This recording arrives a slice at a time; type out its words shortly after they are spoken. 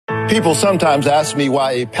People sometimes ask me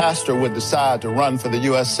why a pastor would decide to run for the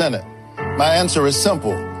U.S. Senate. My answer is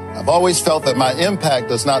simple. I've always felt that my impact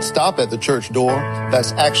does not stop at the church door.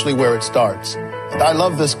 That's actually where it starts. And I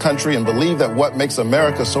love this country and believe that what makes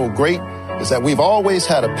America so great is that we've always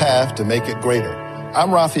had a path to make it greater.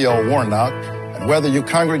 I'm Raphael Warnock, and whether you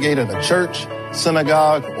congregate in a church,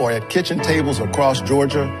 synagogue, or at kitchen tables across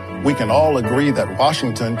Georgia, we can all agree that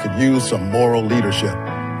Washington could use some moral leadership.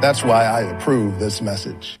 That's why I approve this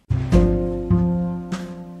message.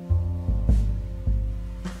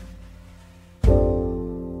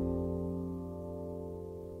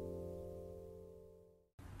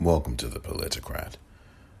 Welcome to The Politicrat.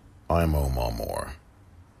 I'm Omar Moore.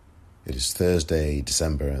 It is Thursday,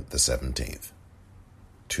 December the 17th,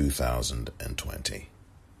 2020.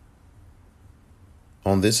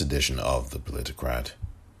 On this edition of The Politicrat,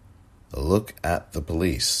 a look at the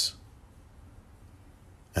police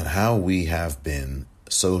and how we have been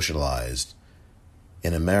socialized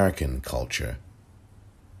in American culture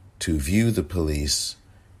to view the police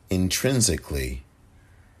intrinsically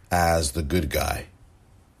as the good guy.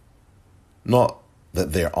 Not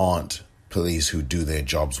that there aren't police who do their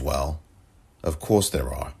jobs well. Of course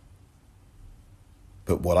there are.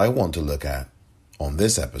 But what I want to look at on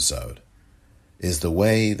this episode is the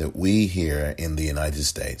way that we here in the United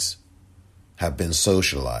States have been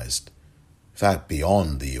socialized, in fact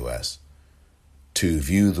beyond the US, to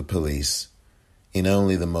view the police in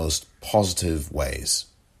only the most positive ways.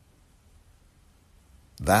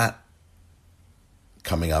 That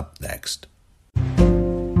coming up next.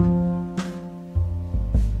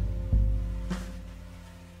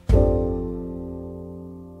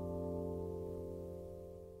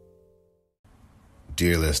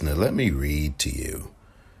 Dear listener, let me read to you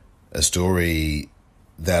a story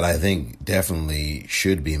that I think definitely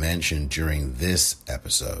should be mentioned during this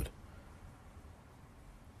episode.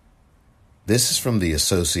 This is from the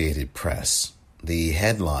Associated Press. The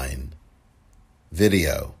headline,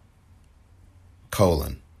 video,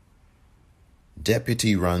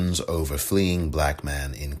 Deputy runs over fleeing black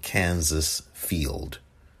man in Kansas field,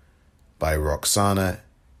 by Roxana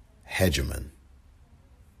Hegeman.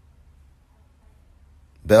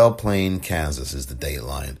 Belle Plaine, Kansas is the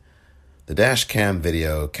dateline. The dash cam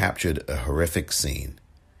video captured a horrific scene.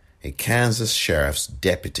 A Kansas sheriff's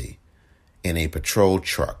deputy in a patrol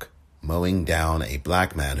truck mowing down a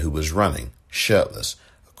black man who was running, shirtless,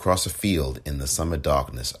 across a field in the summer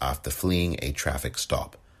darkness after fleeing a traffic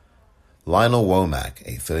stop. Lionel Womack,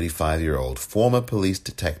 a 35-year-old former police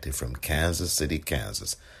detective from Kansas City,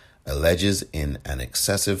 Kansas, alleges in an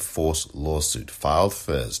excessive force lawsuit filed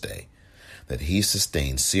Thursday that he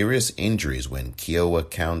sustained serious injuries when Kiowa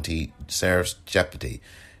County Sheriff's Deputy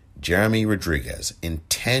Jeremy Rodriguez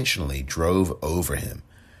intentionally drove over him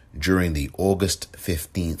during the August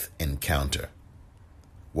 15th encounter.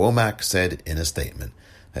 Womack said in a statement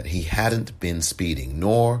that he hadn't been speeding,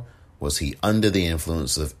 nor was he under the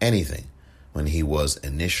influence of anything when he was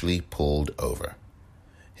initially pulled over.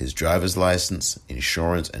 His driver's license,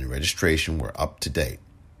 insurance, and registration were up to date.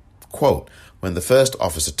 Quote, when the first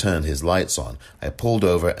officer turned his lights on, I pulled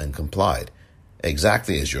over and complied,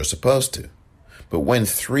 exactly as you're supposed to. But when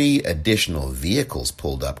 3 additional vehicles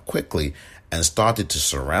pulled up quickly and started to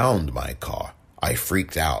surround my car, I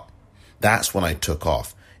freaked out. That's when I took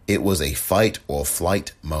off. It was a fight or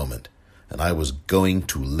flight moment, and I was going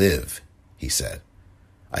to live, he said.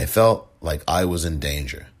 I felt like I was in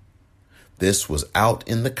danger. This was out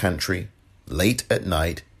in the country, late at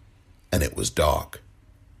night, and it was dark.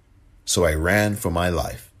 So I ran for my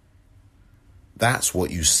life. That's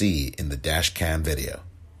what you see in the dash cam video.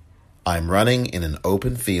 I'm running in an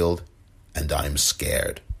open field and I'm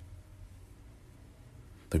scared.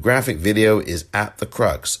 The graphic video is at the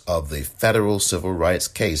crux of the federal civil rights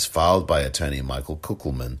case filed by attorney Michael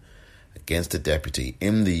Kuckelman against a deputy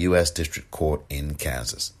in the U.S. District Court in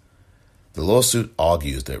Kansas. The lawsuit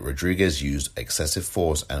argues that Rodriguez used excessive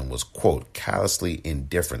force and was, quote, callously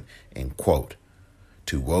indifferent, end quote,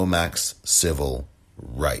 to Womack's civil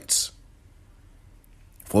rights.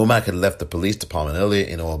 Womack had left the police department earlier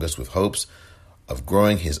in August with hopes of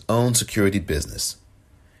growing his own security business.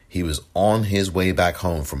 He was on his way back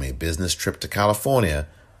home from a business trip to California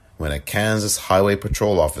when a Kansas Highway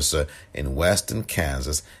Patrol officer in western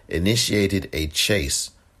Kansas initiated a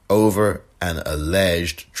chase over an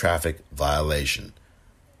alleged traffic violation,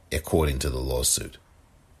 according to the lawsuit.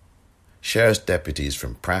 Sheriff's deputies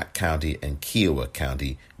from Pratt County and Kiowa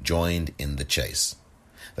County joined in the chase.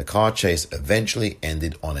 The car chase eventually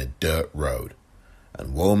ended on a dirt road,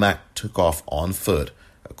 and Womack took off on foot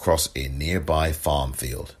across a nearby farm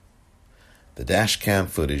field. The dash cam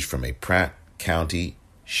footage from a Pratt County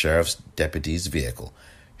sheriff's deputy's vehicle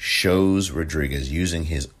shows Rodriguez using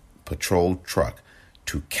his patrol truck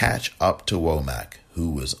to catch up to Womack,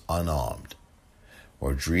 who was unarmed.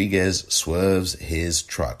 Rodriguez swerves his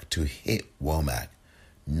truck to hit Womack,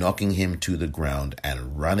 knocking him to the ground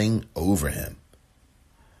and running over him.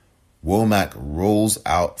 Womack rolls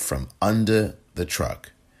out from under the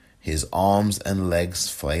truck, his arms and legs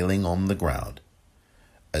flailing on the ground,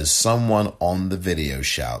 as someone on the video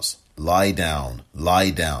shouts, "Lie down, lie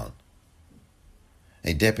down."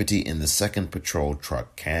 A deputy in the second patrol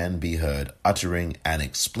truck can be heard uttering an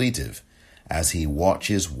expletive as he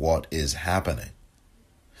watches what is happening.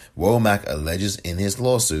 Womack alleges in his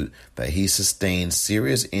lawsuit that he sustained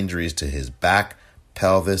serious injuries to his back,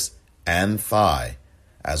 pelvis, and thigh,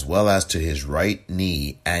 as well as to his right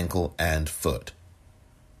knee, ankle, and foot.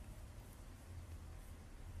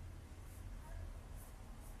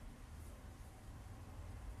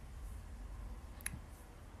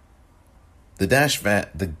 The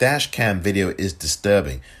dash cam video is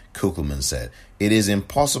disturbing, Kugelman said. It is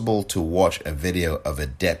impossible to watch a video of a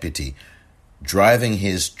deputy driving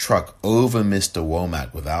his truck over Mr.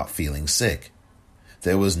 Womack without feeling sick.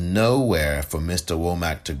 There was nowhere for Mr.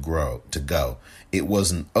 Womack to go. It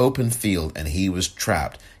was an open field and he was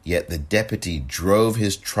trapped, yet the deputy drove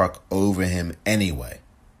his truck over him anyway.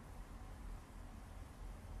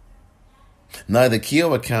 Neither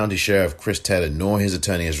Kiowa County Sheriff Chris Tedder nor his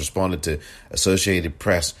attorney has responded to Associated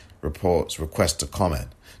Press reports' request to comment.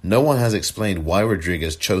 No one has explained why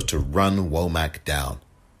Rodriguez chose to run Womack down.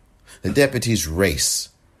 The deputy's race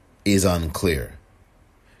is unclear.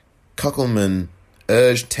 Kugelman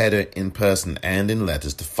urged Tedder in person and in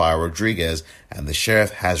letters to fire Rodriguez, and the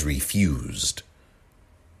sheriff has refused.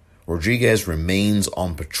 Rodriguez remains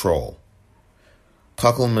on patrol.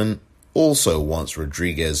 Kugelman also wants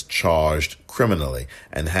Rodriguez charged criminally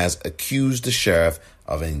and has accused the sheriff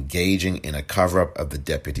of engaging in a cover-up of the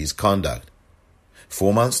deputy's conduct.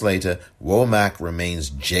 4 months later, Womack remains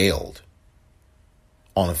jailed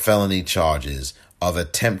on felony charges of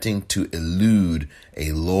attempting to elude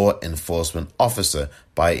a law enforcement officer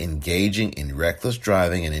by engaging in reckless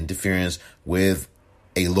driving and interference with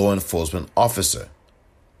a law enforcement officer.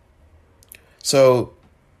 So,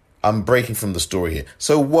 I'm breaking from the story here.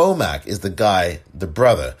 So Womack is the guy, the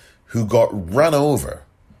brother, who got run over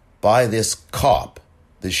by this cop,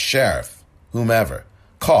 this sheriff, whomever,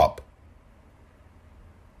 cop.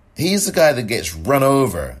 He's the guy that gets run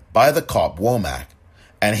over by the cop, Womack,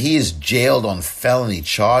 and he is jailed on felony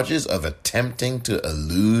charges of attempting to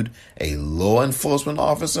elude a law enforcement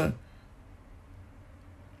officer.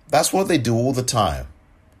 That's what they do all the time.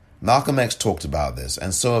 Malcolm X talked about this,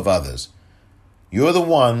 and so have others. You're the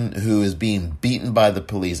one who is being beaten by the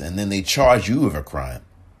police, and then they charge you with a crime.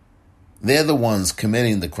 They're the ones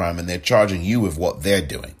committing the crime, and they're charging you with what they're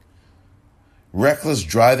doing. Reckless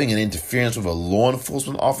driving and interference with a law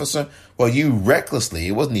enforcement officer? Well, you recklessly,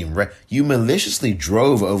 it wasn't even you maliciously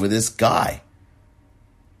drove over this guy.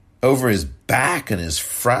 Over his back and his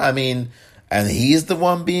front. And he's the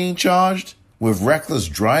one being charged with reckless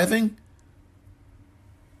driving?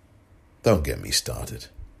 Don't get me started.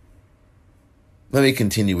 Let me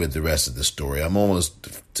continue with the rest of the story. I'm almost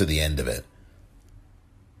to the end of it.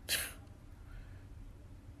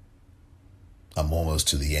 I'm almost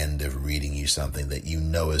to the end of reading you something that you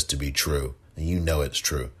know is to be true, and you know it's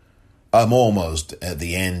true. I'm almost at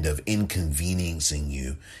the end of inconveniencing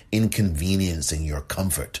your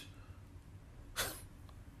comfort.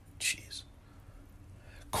 Jeez.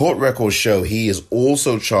 Court records show he is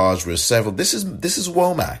also charged with several. This is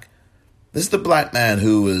Womack. This is the black man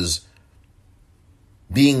who was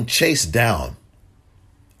being chased down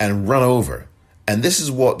and run over. And this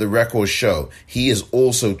is what the records show he is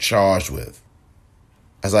also charged with.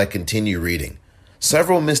 As I continue reading,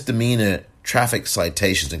 several misdemeanor traffic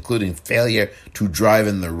citations, including failure to drive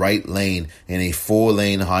in the right lane in a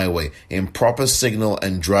 4-lane highway, improper signal,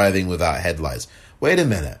 and driving without headlights. Wait a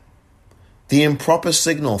minute. The improper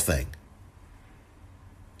signal thing.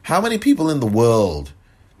 How many people in the world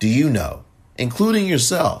do you know, including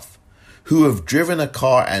yourself, who have driven a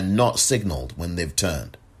car and not signaled when they've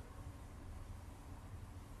turned?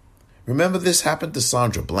 Remember, this happened to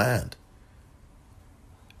Sandra Bland,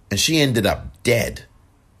 and she ended up dead.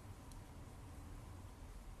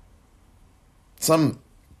 Some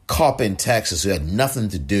cop in Texas who had nothing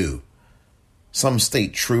to do, some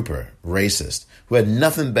state trooper, racist, who had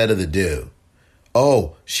nothing better to do.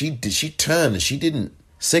 Oh, she turned and she didn't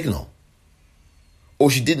signal. Or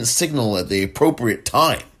she didn't signal at the appropriate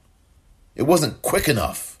time. It wasn't quick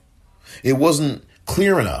enough. It wasn't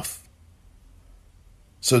clear enough.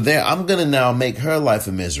 So there, I'm going to now make her life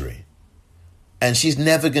a misery. and she's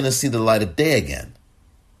never going to see the light of day again.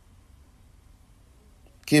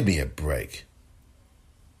 Give me a break.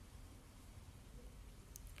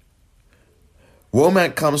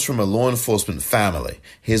 Womack comes from a law enforcement family.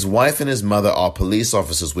 His wife and his mother are police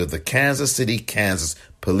officers with the Kansas City, Kansas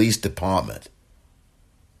Police Department.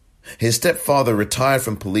 His stepfather retired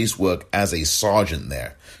from police work as a sergeant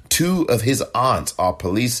there. 2 of his aunts are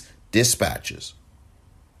police dispatchers.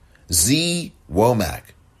 Z.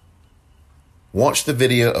 Womack watched the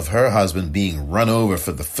video of her husband being run over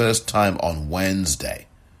for the first time on Wednesday,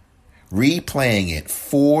 replaying it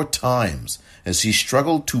 4 times as she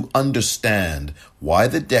struggled to understand why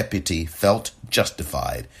the deputy felt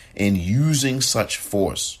justified in using such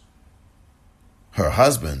force. Her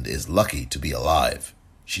husband is lucky to be alive,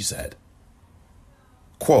 she said.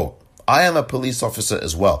 Quote, I am a police officer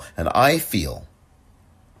as well, and I feel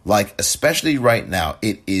like, especially right now,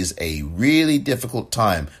 it is a really difficult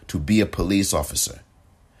time to be a police officer.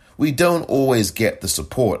 We don't always get the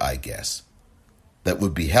support, I guess, that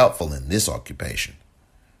would be helpful in this occupation,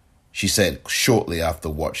 she said shortly after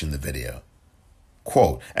watching the video.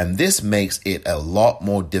 Quote, and this makes it a lot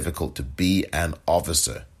more difficult to be an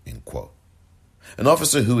officer, end quote. An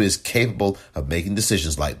officer who is capable of making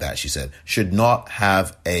decisions like that, she said, should not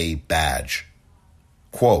have a badge.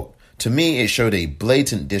 Quote, to me, it showed a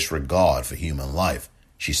blatant disregard for human life,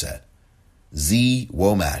 she said. Z.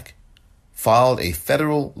 Womack filed a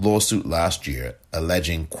federal lawsuit last year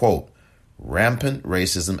alleging, quote, rampant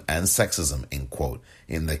racism and sexism, end quote,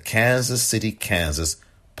 in the Kansas City, Kansas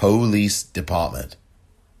Police Department.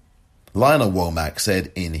 Lionel Womack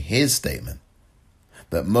said in his statement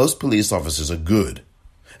that most police officers are good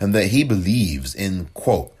and that he believes in,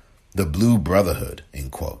 quote, the Blue Brotherhood,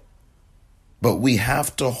 end quote. But we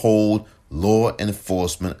have to hold law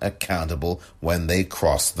enforcement accountable when they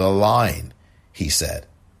cross the line, he said.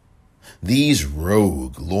 These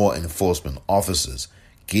rogue law enforcement officers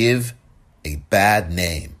give a bad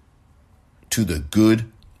name to the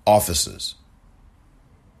good officers,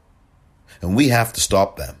 and we have to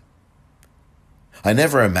stop them. I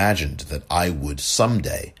never imagined that I would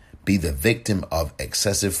someday be the victim of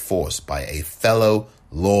excessive force by a fellow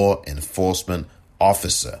law enforcement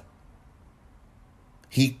officer.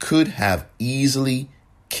 He could have easily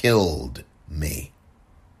killed me.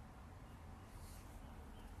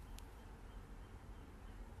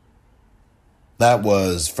 That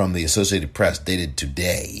was from the Associated Press, dated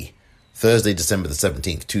today, Thursday, December the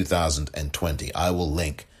 17th, 2020. I will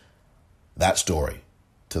link that story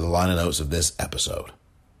to the liner notes of this episode.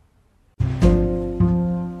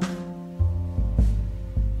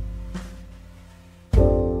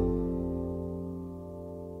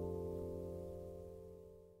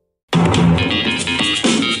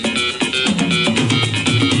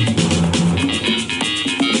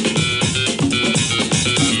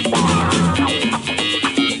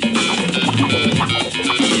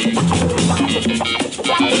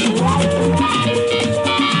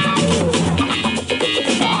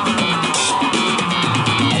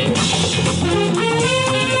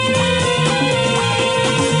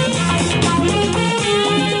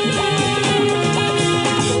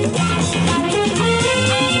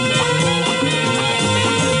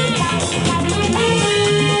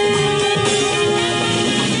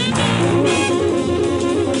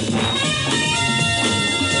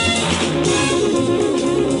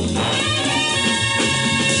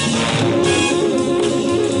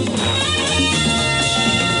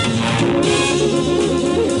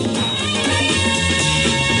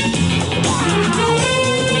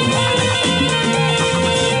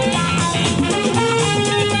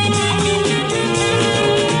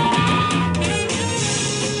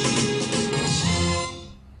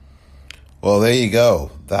 Well, there you go.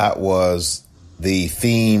 That was the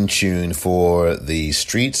theme tune for the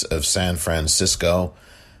streets of San Francisco.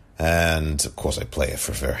 And, of course, I play it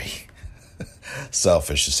for very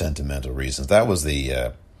selfish, sentimental reasons. That was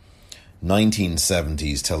the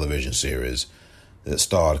 1970s television series that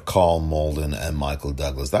starred Carl Malden and Michael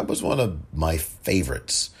Douglas. That was one of my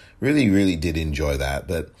favorites. Really, really did enjoy that.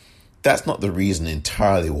 But that's not the reason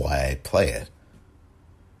entirely why I play it.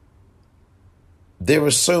 There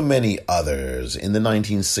were so many others in the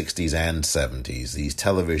 1960s and 70s, these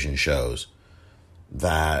television shows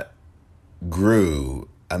that grew.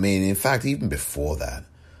 I mean, in fact, even before that.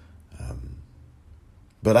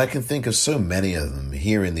 But I can think of so many of them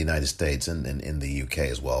here in the United States and in the UK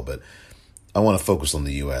as well. But I want to focus on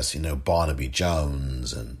the US, Barnaby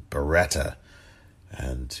Jones and Beretta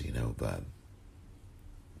and,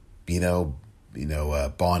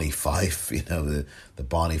 Barney Fife, the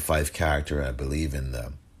Barney Fife character, I believe, in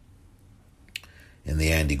in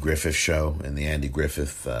the Andy Griffith show, in the Andy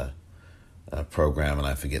Griffith program, and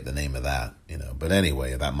I forget the name of that, But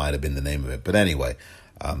anyway, that might have been the name of it. But anyway,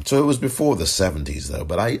 so it was before the 70s, though.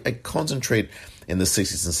 But I concentrate in the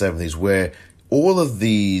 60s and 70s, where all of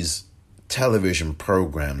these television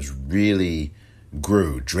programs really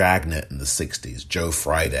grew. Dragnet in the 60s, Joe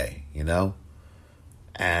Friday,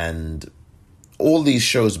 and all these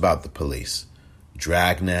shows about the police.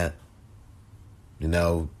 Dragnet,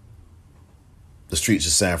 The Streets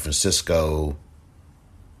of San Francisco,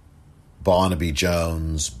 Barnaby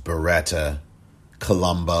Jones, Beretta,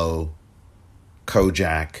 Columbo,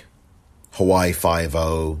 Kojak, Hawaii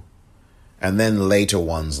Five-0, and then later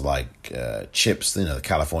ones like Chips, the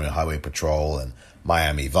California Highway Patrol and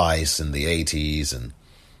Miami Vice in the 80s and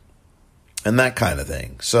that kind of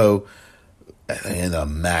thing. So,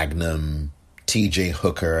 Magnum, T.J.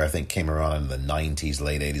 Hooker, I think came around in the 90s,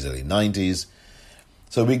 late 80s, early 90s.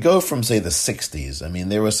 So we go from, say, the 60s. I mean,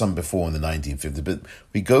 there were some before in the 1950s, but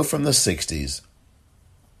we go from the 60s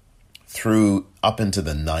through up into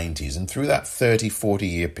the 90s, and through that 30,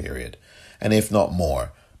 40-year period, and if not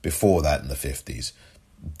more, before that in the 50s,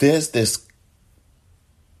 there's this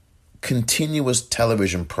continuous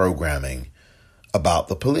television programming about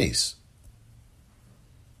the police.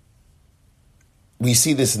 We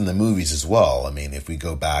see this in the movies as well. I mean, if we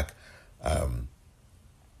go back,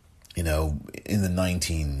 in the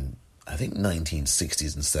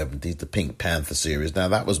 1960s and 70s, the Pink Panther series. Now,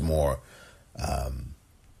 that was more,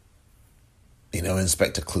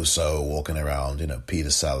 Inspector Clouseau walking around, Peter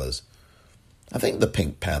Sellers. I think the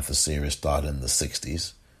Pink Panther series started in the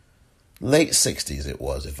 60s. Late 60s it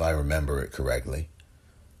was, if I remember it correctly.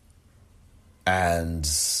 And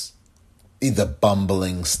either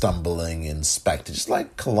bumbling, stumbling inspector, just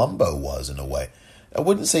like Columbo was in a way. I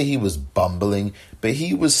wouldn't say he was bumbling, but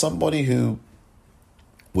he was somebody who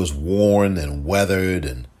was worn and weathered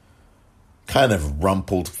and kind of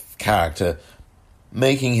rumpled character,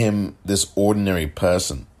 making him this ordinary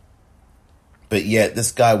person. But yet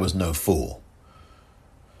this guy was no fool.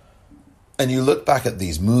 And you look back at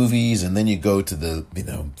these movies, and then you go to the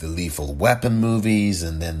Lethal Weapon movies,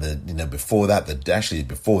 and then before that,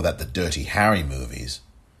 the Dirty Harry movies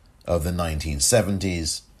of the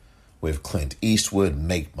 1970s with Clint Eastwood,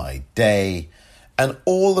 Make My Day. And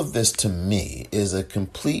all of this, to me, is a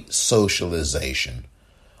complete socialization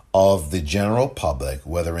of the general public,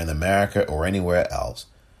 whether in America or anywhere else,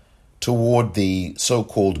 toward the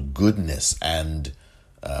so-called goodness and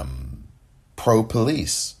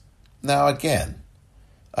pro-police. Now, again,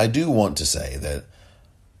 I do want to say that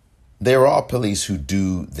there are police who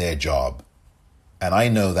do their job. And I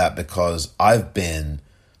know that because I've been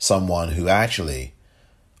someone who actually,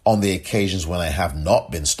 on the occasions when I have not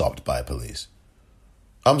been stopped by police,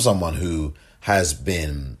 I'm someone who has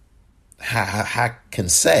been, can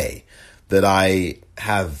say that I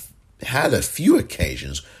have had a few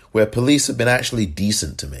occasions where police have been actually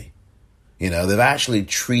decent to me. They've actually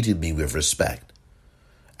treated me with respect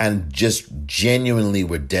and just genuinely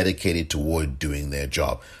were dedicated toward doing their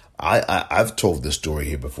job. I've told this story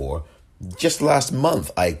here before. Just last month,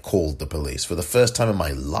 I called the police for the first time in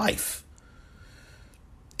my life.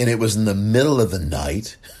 And it was in the middle of the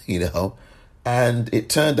night, and it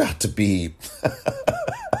turned out to be,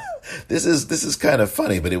 this is kind of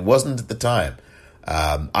funny, but it wasn't at the time.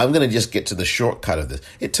 I'm going to just get to the shortcut of this.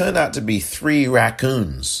 It turned out to be 3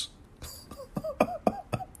 raccoons.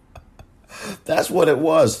 That's what it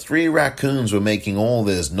was. 3 raccoons were making all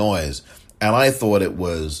this noise. And I thought it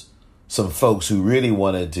was some folks who really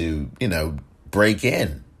wanted to, break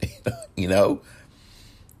in,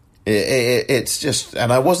 It's just,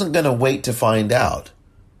 and I wasn't going to wait to find out.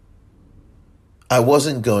 I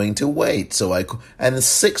wasn't going to wait. And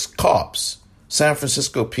 6 cops, San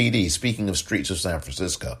Francisco PD, speaking of streets of San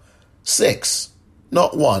Francisco, 6,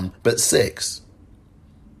 not 1, but 6.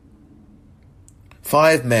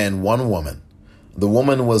 5 men, 1 woman. The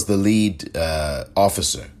woman was the lead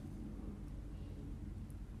officer.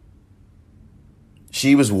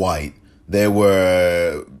 She was white. There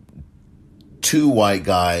were 2 white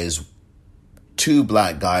guys, 2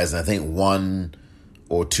 black guys, and I think 1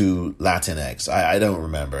 or 2 Latinx. I don't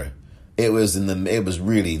remember. It was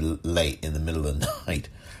really late in the middle of the night.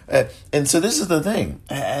 And so this is the thing.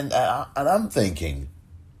 And I'm thinking,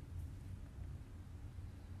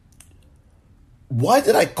 why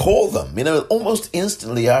did I call them? Almost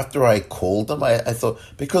instantly after I called them, I thought,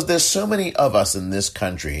 because there's so many of us in this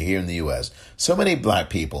country, here in the U.S., so many black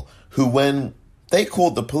people who, when they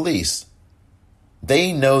called the police,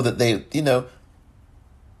 they know that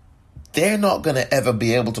they're not going to ever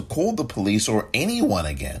be able to call the police or anyone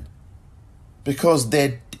again, because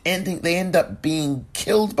they end up being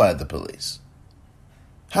killed by the police.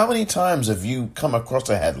 How many times have you come across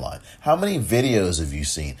a headline? How many videos have you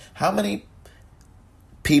seen? How many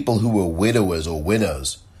people who were widowers or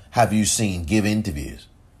widows have you seen give interviews?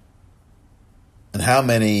 And how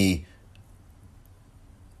many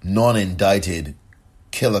non-indicted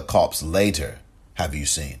killer cops later have you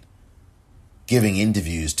seen giving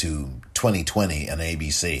interviews to 2020 and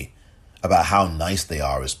ABC about how nice they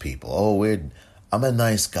are as people? Oh, I'm a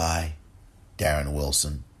nice guy. Darren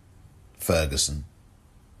Wilson, Ferguson,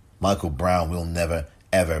 Michael Brown will never,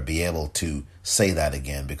 ever be able to say that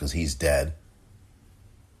again because he's dead.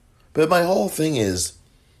 But my whole thing is,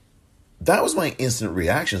 that was my instant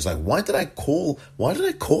reaction. It's like, why did I call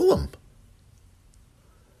him?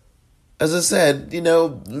 As I said,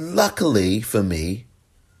 luckily for me,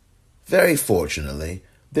 very fortunately,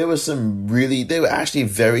 they were actually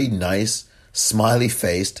very nice,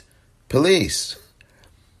 smiley-faced police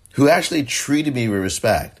who actually treated me with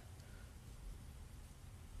respect.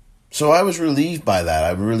 So I was relieved by that.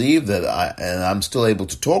 I'm relieved that I'm still able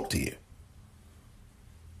to talk to you.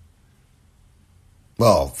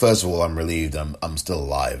 Well, first of all, I'm relieved I'm still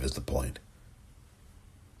alive is the point.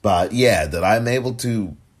 But yeah, that I'm able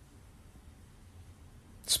to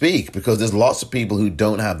speak, because there's lots of people who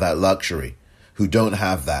don't have that luxury, who don't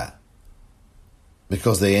have that,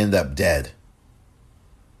 because they end up dead.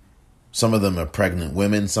 Some of them are pregnant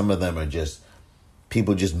women. Some of them are just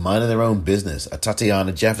people just minding their own business. A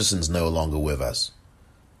Tatiana Jefferson's no longer with us.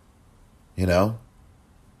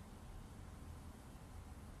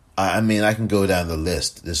 I mean, I can go down the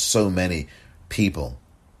list. There's so many people.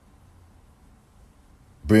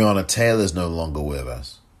 Breonna Taylor's no longer with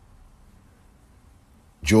us.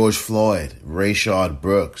 George Floyd, Rayshard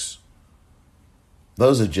Brooks.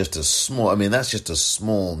 Those are just that's just a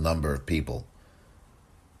small number of people.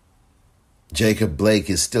 Jacob Blake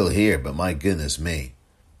is still here, but my goodness me.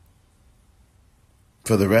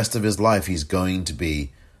 For the rest of his life, he's going to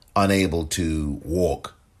be unable to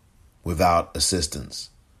walk without assistance.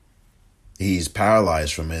 He's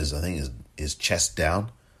paralyzed from his chest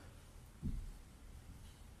down.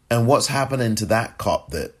 And what's happening to that cop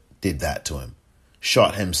that did that to him?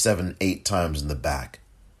 Shot him 7-8 times in the back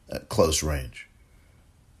at close range.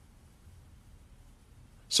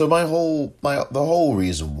 So the whole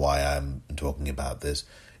reason why I'm talking about this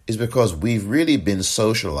is because we've really been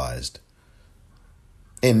socialized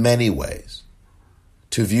in many ways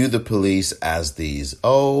to view the police as these,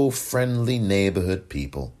 friendly neighborhood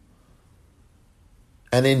people.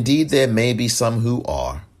 And indeed, there may be some who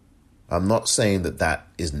are. I'm not saying that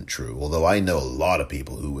isn't true, although I know a lot of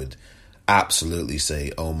people who would absolutely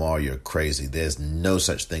say, Omar, you're crazy. There's no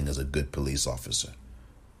such thing as a good police officer.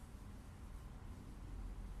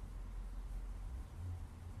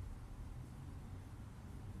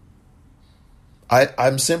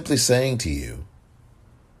 I'm simply saying to you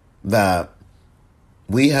that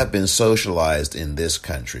we have been socialized in this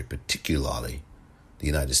country, particularly the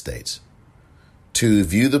United States, to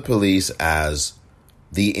view the police as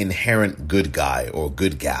the inherent good guy or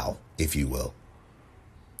good gal, if you will.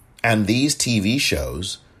 And these TV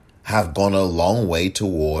shows have gone a long way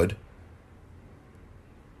toward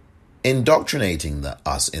indoctrinating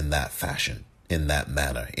us in that fashion, in that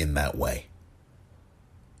manner, in that way.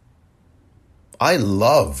 I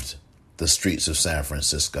loved the streets of San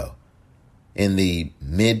Francisco in the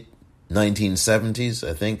mid 1970s,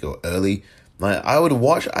 I think, or early. I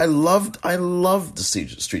loved the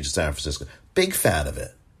streets of San Francisco. Big fan of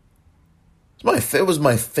it. It was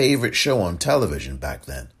my favorite show on television back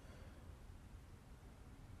then.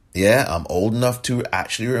 Yeah, I'm old enough to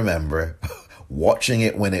actually remember watching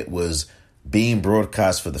it when it was being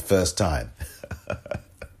broadcast for the first time.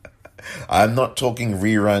 I'm not talking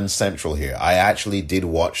rerun Central here. I actually did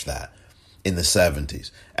watch that in the 70s.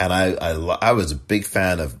 And I was a big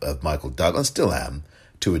fan of Michael Douglas, still am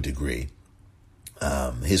to a degree.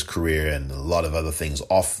 His career and a lot of other things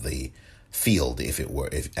off the field, as it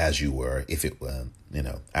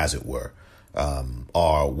were,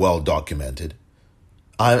 are well documented.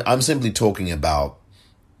 I'm simply talking about,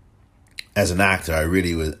 as an actor, I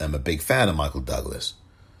really am a big fan of Michael Douglas.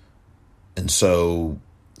 And so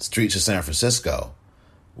Streets of San Francisco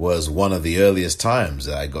was one of the earliest times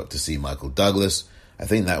that I got to see Michael Douglas. I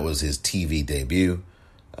think that was his TV debut.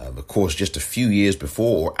 Of course, just a few years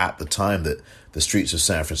before, or at the time that the Streets of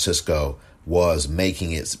San Francisco was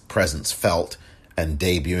making its presence felt and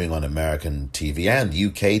debuting on American TV and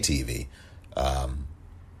UK TV,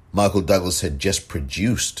 Michael Douglas had just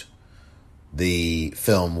produced the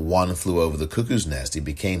film One Flew Over the Cuckoo's Nest. He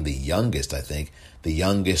became the youngest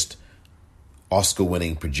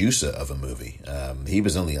Oscar-winning producer of a movie. He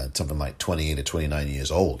was only something like 28 or 29 years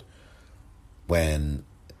old when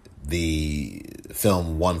the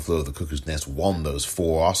film One Flew Over the Cuckoo's Nest won those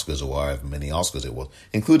 4 Oscars, or however many Oscars it was,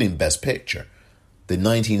 including Best Picture. The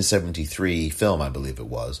 1973 film, I believe it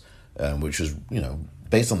was, which was,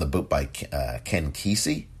 based on the book by Ken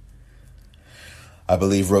Kesey, I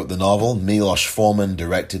believe, wrote the novel. Milos Forman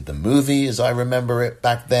directed the movie, as I remember it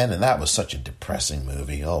back then, and that was such a depressing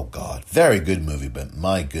movie. Oh, God. Very good movie, but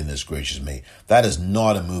my goodness gracious me. That is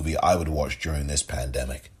not a movie I would watch during this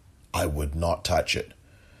pandemic. I would not touch it.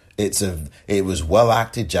 It was well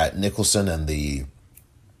acted. Jack Nicholson and the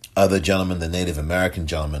other gentleman, the Native American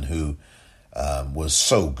gentleman, who was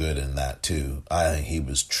so good in that too. I think he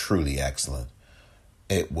was truly excellent.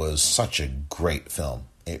 It was such a great film.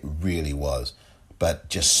 It really was. But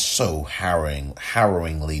just so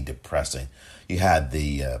harrowingly depressing. You had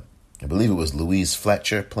I believe it was Louise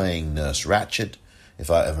Fletcher playing Nurse Ratched,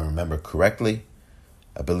 if I ever remember correctly.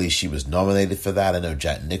 I believe she was nominated for that. I know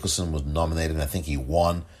Jack Nicholson was nominated, and I think he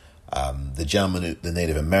won. The gentleman, the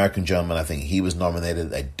Native American gentleman, I think he was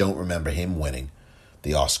nominated. I don't remember him winning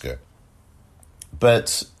the Oscar.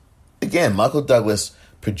 But again, Michael Douglas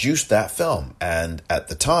produced that film, and at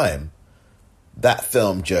the time, that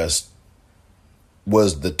film just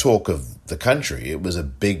was the talk of the country. It was a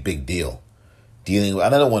big, big deal. And I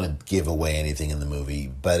don't want to give away anything in the movie,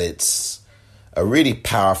 but it's a really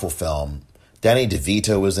powerful film. Danny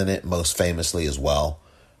DeVito was in it, most famously as well.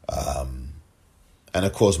 And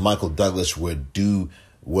of course, Michael Douglas would do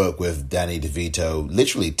work with Danny DeVito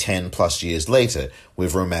literally 10 plus years later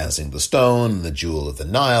with Romancing the Stone, The Jewel of the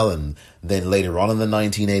Nile, and then later on in the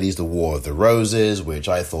 1980s, The War of the Roses, which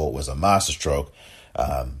I thought was a masterstroke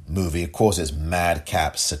movie. Of course, it's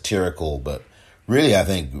madcap, satirical, but really, I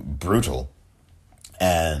think, brutal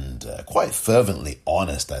and quite fervently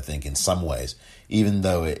honest, I think, in some ways, even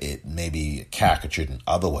though it may be caricatured in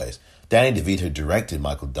other ways. Danny DeVito directed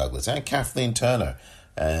Michael Douglas and Kathleen Turner,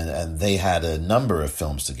 and they had a number of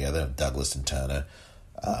films together, Douglas and Turner.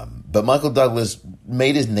 But Michael Douglas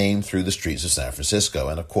made his name through the streets of San Francisco,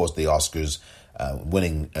 and of course the Oscars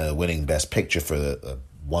winning Best Picture for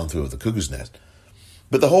One Flew Over the Cuckoo's Nest.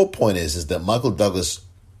 But the whole point is that Michael Douglas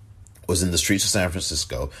was in the streets of San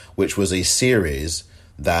Francisco, which was a series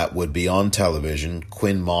that would be on television.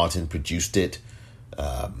 Quinn Martin produced it,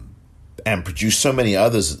 and produced so many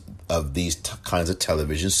others of these kinds of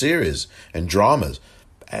television series and dramas.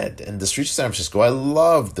 And the streets of San Francisco, I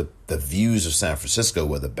loved the views of San Francisco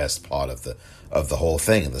were the best part of the whole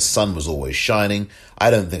thing. And the sun was always shining. I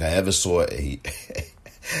don't think I ever saw an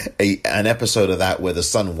episode of that where the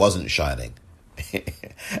sun wasn't shining.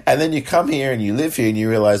 And then you come here and you live here and you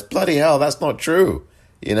realize, bloody hell, that's not true.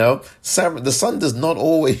 The sun does not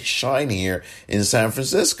always shine here in San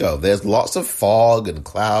Francisco. There's lots of fog and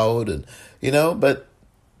cloud and, but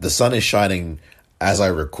the sun is shining as I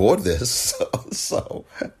record this.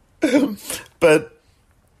 But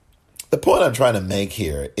the point I'm trying to make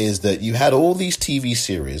here is that you had all these TV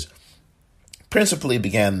series, principally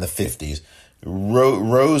began in the 50s,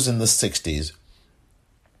 rose in the 60s,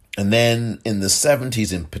 and then in the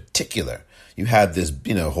 70s in particular, you had this,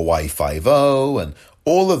 Hawaii Five-0 and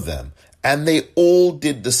all of them. And they all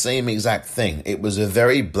did the same exact thing. It was a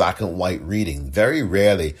very black and white reading. Very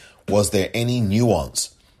rarely was there any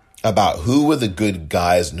nuance about who were the good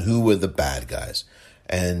guys and who were the bad guys.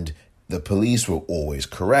 And the police were always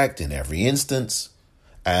correct in every instance.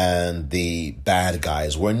 And the bad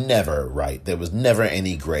guys were never right. There was never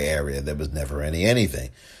any gray area. There was never anything.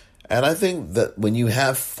 And I think that when you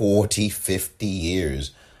have 40, 50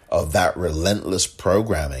 years of that relentless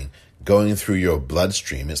programming going through your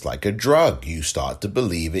bloodstream, it's like a drug. You start to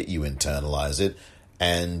believe it, you internalize it,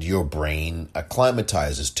 and your brain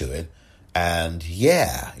acclimatizes to it. And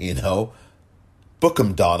yeah, book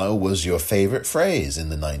 'em Dono was your favorite phrase in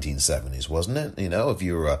the 1970s, wasn't it? If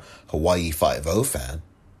you were a Hawaii Five-0 fan,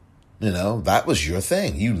 that was your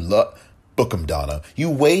thing. You loved Book 'em Dono. You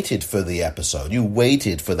waited for the episode. You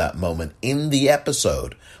waited for that moment in the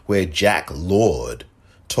episode where Jack Lord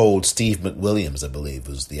told Steve McWilliams, I believe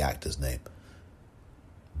was the actor's name,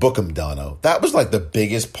 Book 'em Dono. That was like the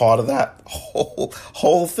biggest part of that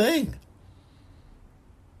whole thing.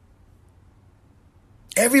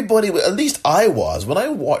 Everybody, at least I was, when I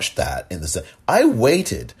watched that I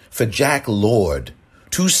waited for Jack Lord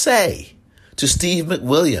to say to Steve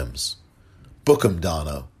McWilliams, Book 'em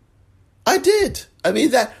Dono. I did. I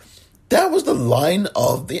mean, that was the line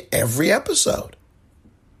of every episode.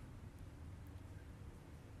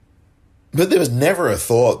 But there was never a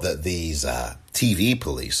thought that these TV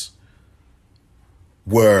police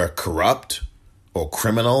were corrupt or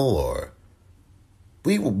criminal or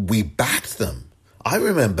We backed them. I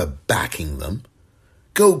remember backing them.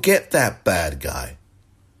 Go get that bad guy.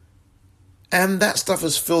 And that stuff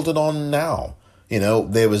is filtered on now.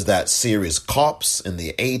 There was that series Cops in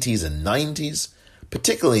the 80s and 90s,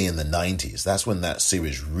 particularly in the 90s. That's when that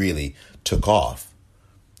series really took off.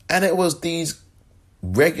 And it was these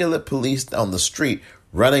regular police on the street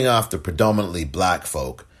running after predominantly black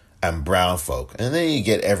folk and brown folk. And then you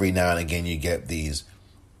get every now and again, you get these,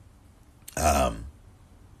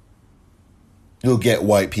 you'll get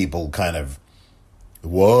white people kind of,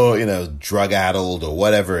 drug addled or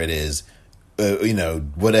whatever it is,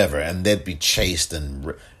 whatever. And they'd be chased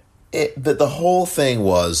but the whole thing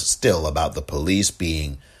was still about the police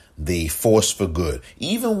being the force for good.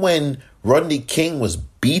 Even when Rodney King was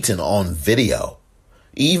beaten on video,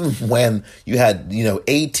 even when you had,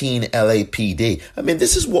 18 LAPD. I mean,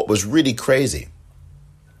 this is what was really crazy.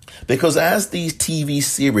 Because as these TV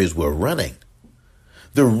series were running,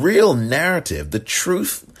 the real narrative, the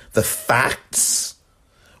truth, the facts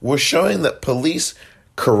were showing that police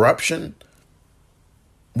corruption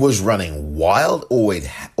was running wild,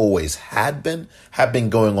 always had been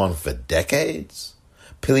going on for decades.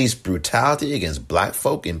 Police brutality against black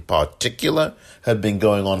folk in particular had been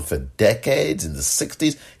going on for decades in the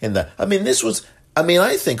 60s.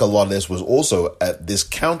 I think a lot of this was also this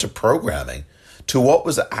counter-programming to what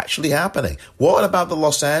was actually happening. What about the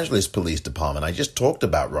Los Angeles Police Department? I just talked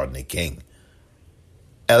about Rodney King.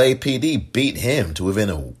 LAPD beat him to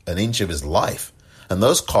within an inch of his life. And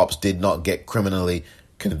those cops did not get criminally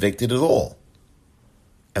convicted at all.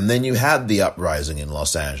 And then you had the uprising in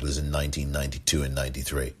Los Angeles in 1992 and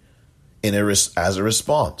 93 as a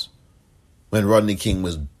response, when Rodney King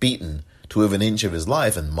was beaten to within an inch of his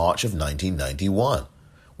life in March of 1991.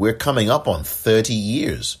 We're coming up on 30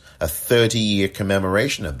 years, a 30-year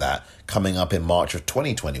commemoration of that coming up in March of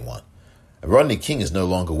 2021. Rodney King is no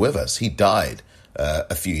longer with us. He died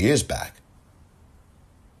a few years back.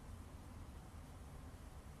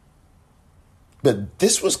 But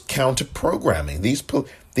this was counter-programming. These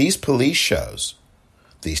police shows,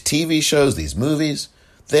 these TV shows, these movies,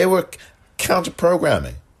 they were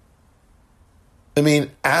counter-programming. I mean,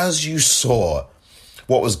 as you saw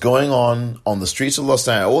what was going on the streets of Los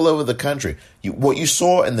Angeles, all over the country, what you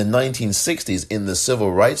saw in the 1960s in the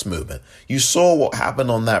civil rights movement, you saw what happened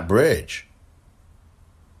on that bridge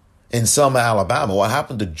in Selma, Alabama, what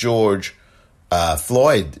happened to George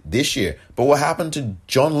Floyd this year, but what happened to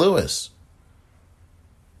John Lewis?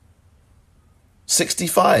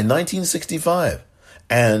 1965,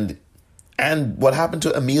 and what happened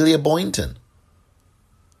to Amelia Boynton?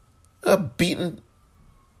 Beaten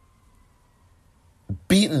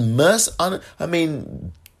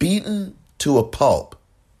to a pulp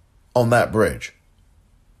on that bridge.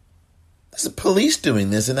 There's the police doing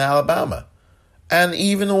this in Alabama. And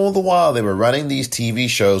even all the while they were running these TV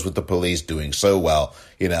shows with the police doing so well,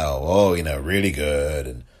 really good,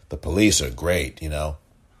 and the police are great,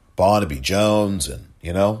 Barnaby Jones and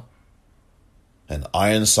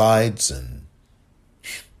Ironsides and,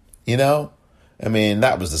 I think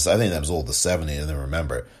that was all the 70s, and I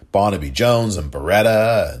remember Barnaby Jones and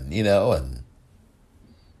Beretta and, and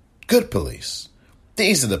good police.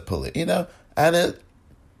 These are the police, and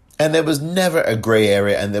there was never a gray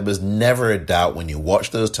area, and there was never a doubt when you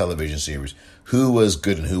watch those television series who was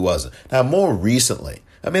good and who wasn't. Now, more recently,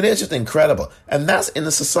 it's just incredible. And that's in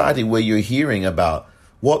a society where you're hearing about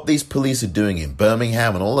what these police are doing in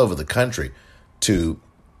Birmingham and all over the country to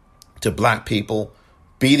black people,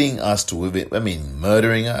 beating us to within,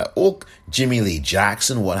 murdering all Jimmy Lee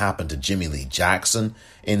Jackson. What happened to Jimmy Lee Jackson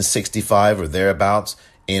in 65 or thereabouts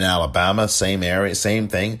in Alabama? Same area, same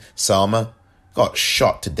thing. Selma got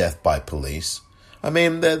shot to death by police.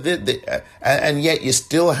 And yet you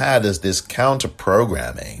still had as this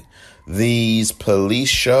counter-programming these police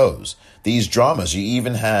shows, these dramas. You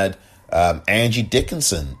even had Angie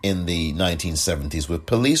Dickinson in the 1970s with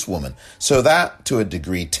Policewoman. So that, to a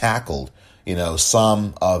degree, tackled,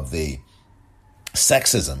 some of the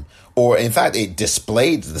sexism, or in fact, it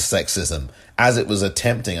displayed the sexism as it was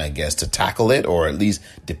attempting, I guess, to tackle it or at least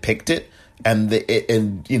depict it. That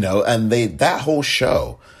whole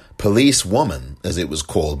show, Policewoman, as it was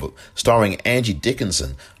called, but starring Angie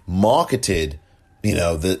Dickinson, marketed,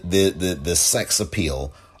 the sex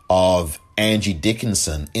appeal of Angie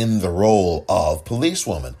Dickinson in the role of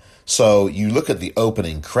Policewoman. So you look at the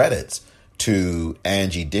opening credits to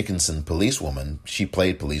Angie Dickinson, Policewoman. She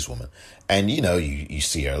played Policewoman. And, you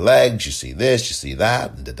see her legs, you see this, you see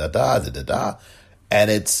that, and da-da-da. And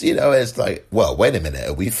it's, it's like, well, wait a minute.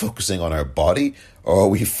 Are we focusing on her body, or are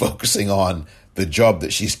we focusing on the job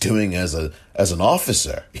that she's doing as an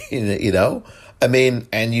officer? I mean,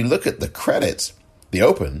 and you look at the credits, the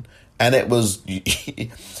open, and it was,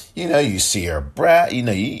 you know, you see her brat, you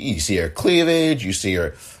know, you see her cleavage, you see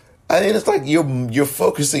her. I mean, it's like you're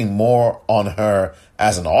focusing more on her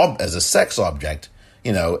as as a sex object.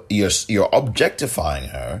 You know, you're objectifying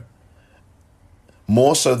her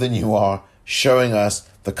more so than you are showing us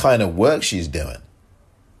the kind of work she's doing.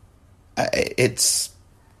 It's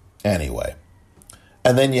anyway.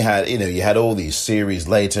 And then you had all these series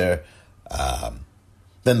later.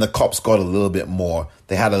 Then the cops got a little bit more.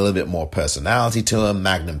 They had a little bit more personality to them.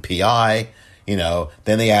 Magnum PI, you know.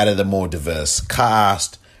 Then they added a more diverse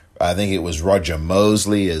cast. I think it was Roger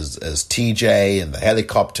Mosley as TJ and the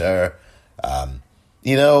helicopter.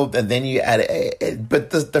 You know, and then you added, but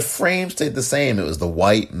the frame stayed the same. It was the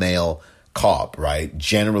white male cop, right?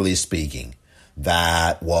 Generally speaking,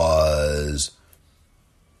 that was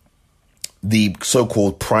the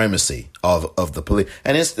so-called primacy of the police.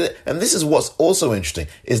 And this is what's also interesting,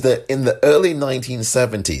 is that in the early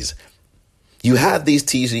 1970s, you had these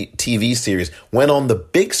TV series, when on the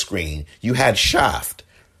big screen, you had Shaft,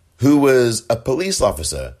 who was a police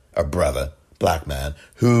officer, a brother, black man,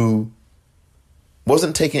 who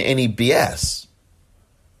wasn't taking any BS.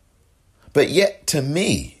 But yet, to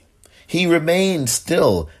me, he remained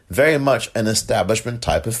still very much an establishment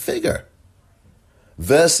type of figure.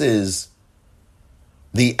 Versus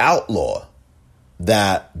the outlaw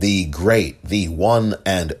that the great, the one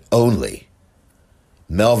and only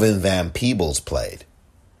Melvin Van Peebles played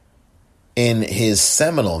in his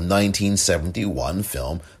seminal 1971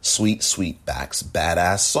 film, Sweet Sweetback's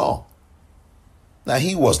Badass Song. Now,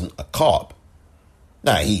 he wasn't a cop.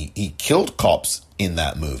 Now, he killed cops in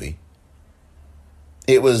that movie.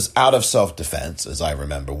 It was out of self-defense, as I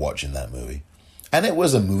remember watching that movie. And it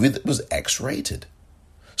was a movie that was X-rated.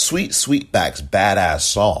 Sweet Sweetback's Badass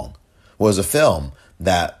Song was a film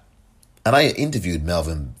that, and I interviewed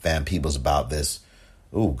Melvin Van Peebles about this,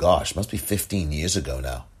 oh gosh, must be 15 years ago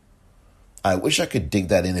now. I wish I could dig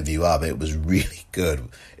that interview up. It was really good.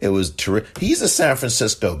 It was terrific. He's a San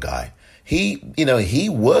Francisco guy. He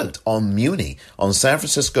worked on Muni, on San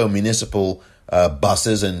Francisco municipal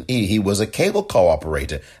buses, and he was a cable car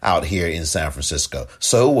operator out here in San Francisco.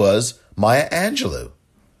 So was Maya Angelou.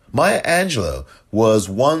 Maya Angelou was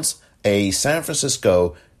once a San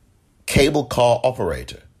Francisco cable car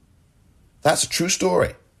operator. That's a true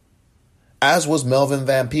story. As was Melvin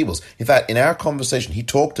Van Peebles. In fact, in our conversation, he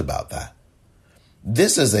talked about that.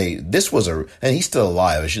 This was a, and he's still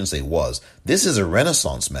alive, I shouldn't say was. This is a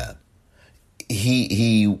Renaissance man.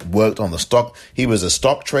 He worked on the stock. He was a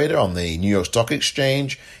stock trader on the New York Stock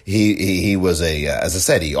Exchange. He was as I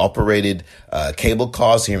said, he operated cable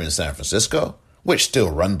cars here in San Francisco, which still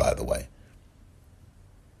run, by the way.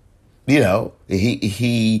 You know,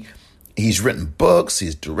 he's written books.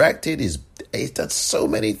 He's directed. He's done so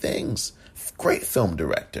many things. Great film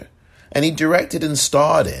director, and he directed and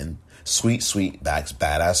starred in Sweet Sweetback's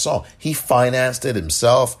Badass Song. He financed it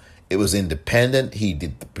himself. It was independent. He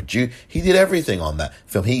did the produce. He did everything on that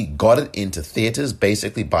film. He got it into theaters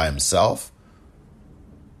basically by himself.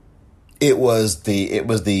 It was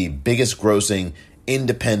the biggest grossing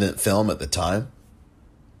independent film at the time.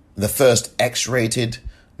 The first X-rated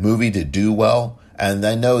movie to do well. And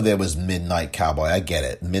I know there was Midnight Cowboy. I get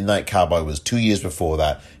it. Midnight Cowboy was 2 years before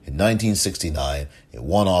that, in 1969. It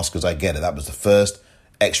won Oscars. I get it. That was the first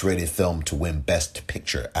X-rated film to win Best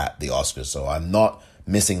Picture at the Oscars. So I'm not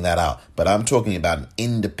missing that out. But I'm talking about an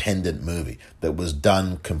independent movie that was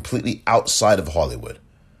done completely outside of Hollywood,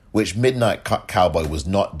 which Midnight Cowboy was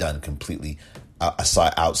not done completely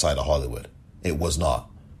outside of Hollywood. It was not.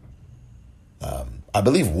 I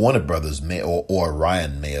believe Warner Brothers or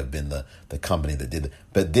Orion may have been the company that did it.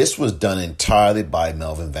 But this was done entirely by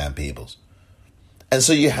Melvin Van Peebles. And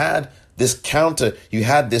so you had this counter, you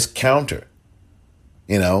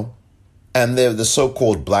know, and the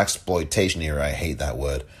so-called blaxploitation era, I hate that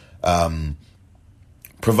word,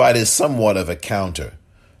 provided somewhat of a counter.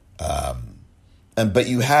 But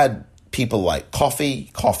you had people like Coffee,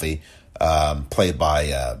 played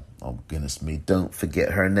by, oh goodness me, don't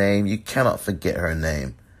forget her name. You cannot forget her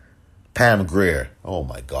name. Pam Grier. Oh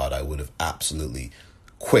my God, I would have absolutely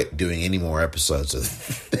quit doing any more episodes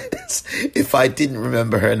of this if I didn't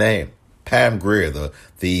remember her name. Pam Grier,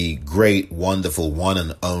 the great, wonderful, one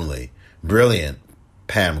and only, brilliant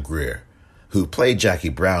Pam Grier, who played Jackie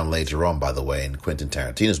Brown later on, by the way, in Quentin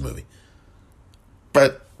Tarantino's movie.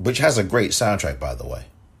 But which has a great soundtrack, by the way.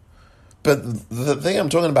 But the thing I'm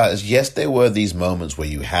talking about is, yes, there were these moments where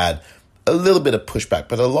you had a little bit of pushback,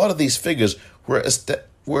 but a lot of these figures were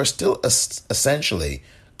still essentially,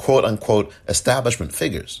 quote unquote, establishment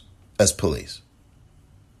figures as police.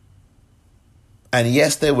 And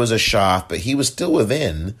yes, there was a shaft, but he was still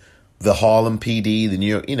within the Harlem PD, the New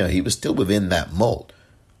York, he was still within that mold.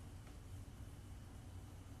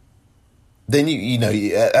 Then,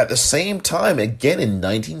 at the same time, again in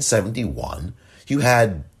 1971, you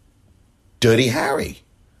had Dirty Harry,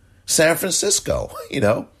 San Francisco,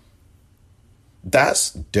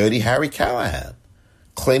 That's Dirty Harry Callahan,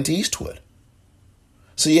 Clint Eastwood.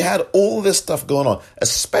 So you had all this stuff going on,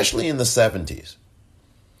 especially in the 70s,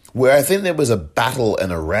 where I think there was a battle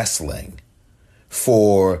and a wrestling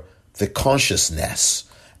for the consciousness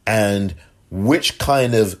and which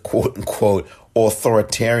kind of quote-unquote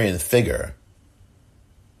authoritarian figure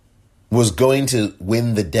was going to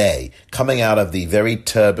win the day, coming out of the very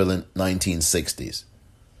turbulent 1960s.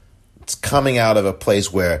 It's coming out of a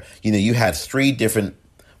place where, you had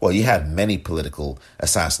you had many political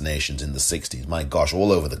assassinations in the 60s, my gosh,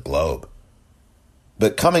 all over the globe.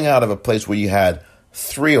 But coming out of a place where you had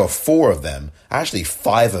 3 or 4 of them, actually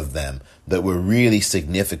 5 of them, that were really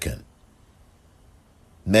significant.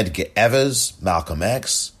 Medgar Evers, Malcolm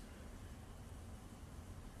X,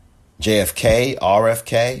 JFK,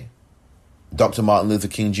 RFK, Dr. Martin Luther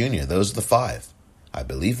King Jr. Those are the 5. I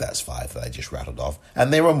believe that's 5 that I just rattled off.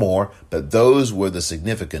 And there were more, but those were the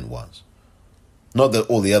significant ones. Not that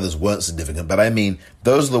all the others weren't significant, but I mean,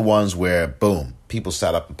 those are the ones where, boom, people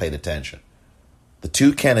sat up and paid attention. The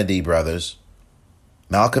 2 Kennedy brothers,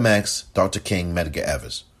 Malcolm X, Dr. King, Medgar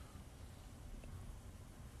Evers.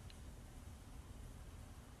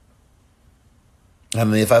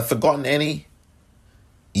 And if I've forgotten any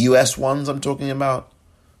U.S. ones I'm talking about,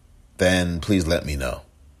 then please let me know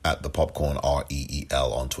at the Popcorn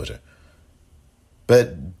REEL on Twitter.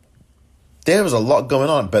 But there was a lot going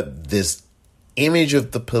on, but this image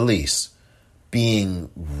of the police being,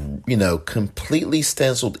 completely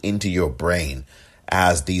stenciled into your brain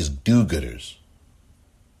as these do-gooders,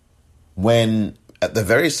 when at the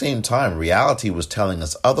very same time reality was telling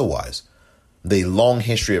us otherwise. The long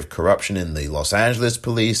history of corruption in the Los Angeles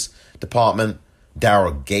Police Department,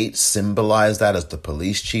 Daryl Gates symbolized that as the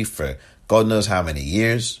police chief for God knows how many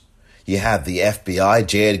years. You had the FBI,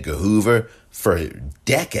 J. Edgar Hoover, for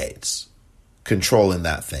decades controlling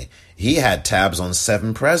that thing. He had tabs on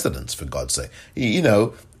 7 presidents, for God's sake.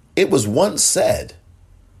 It was once said,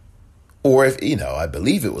 or if, I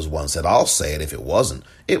believe it was once said, I'll say it if it wasn't.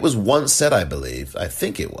 It was once said, I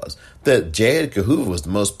think it was, that J. Edgar Hoover was the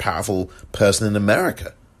most powerful person in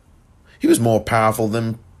America. He was more powerful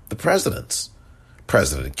than the presidents.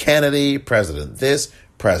 President Kennedy, President this,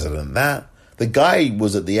 President that. The guy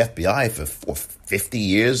was at the FBI for 50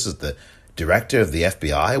 years as the director of the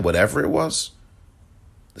FBI, whatever it was.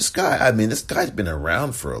 This guy's been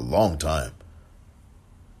around for a long time.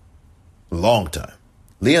 Long time.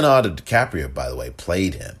 Leonardo DiCaprio, by the way,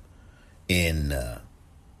 played him in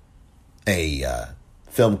a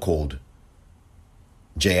film called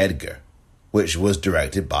J. Edgar, which was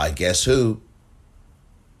directed by, guess who?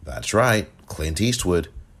 That's right, Clint Eastwood.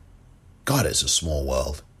 God, it's a small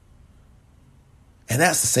world. And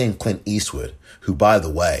that's the same Clint Eastwood who, by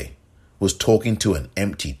the way, was talking to an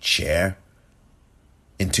empty chair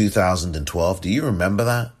in 2012. Do you remember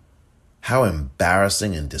that? How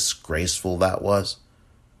embarrassing and disgraceful that was?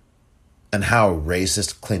 And how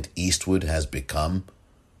racist Clint Eastwood has become?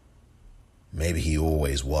 Maybe he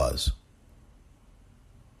always was.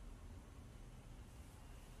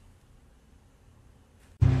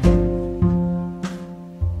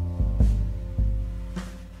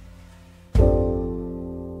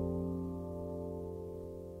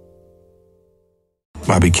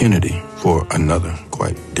 Bobby Kennedy, for another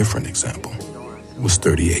quite different example, was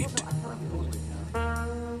 38.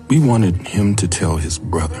 We wanted him to tell his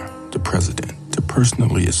brother, the president, to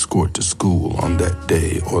personally escort to school on that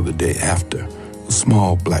day or the day after a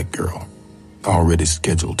small black girl already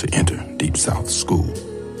scheduled to enter Deep South school.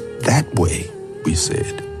 That way, we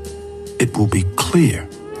said, it will be clear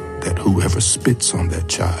that whoever spits on that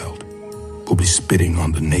child will be spitting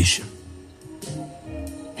on the nation.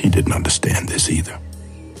 He didn't understand this either.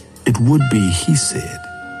 It would be, he said,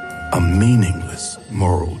 a meaningless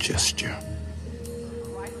moral gesture.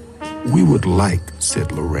 We would like,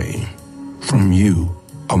 said Lorraine, from you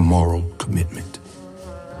a moral commitment.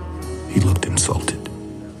 He looked insulted,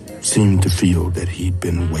 seemed to feel that he'd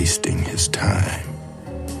been wasting his time.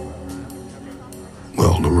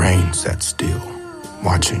 Well, Lorraine sat still,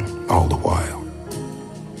 watching all the while.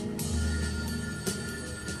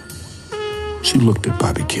 She looked at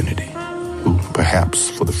Bobby Kennedy, who perhaps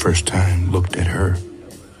for the first time looked at her.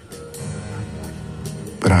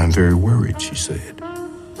 But I'm very worried, she said,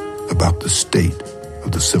 about the state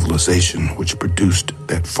of the civilization which produced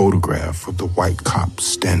that photograph of the white cop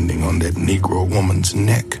standing on that Negro woman's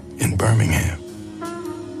neck in Birmingham.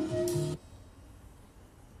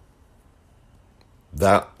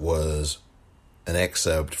 That was an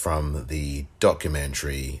excerpt from the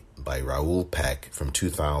documentary by Raoul Peck from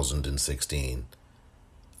 2016,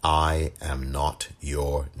 I Am Not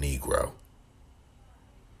Your Negro.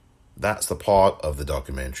 That's the part of the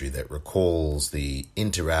documentary that recalls the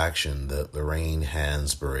interaction that Lorraine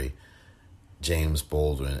Hansberry, James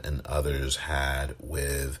Baldwin, and others had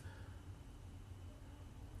with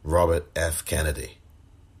Robert F. Kennedy,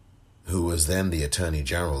 who was then the Attorney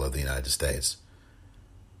General of the United States,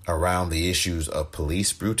 around the issues of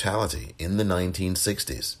police brutality in the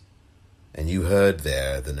 1960s. And you heard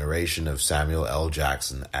there the narration of Samuel L.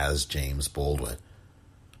 Jackson as James Baldwin.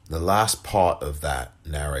 The last part of that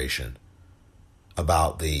narration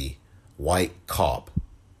about the white cop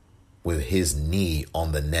with his knee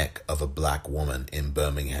on the neck of a black woman in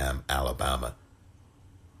Birmingham, Alabama,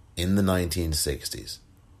 in the 1960s.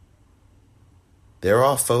 There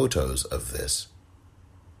are photos of this,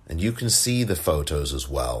 and you can see the photos as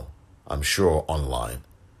well, I'm sure, online.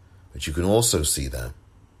 But you can also see them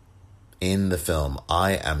in the film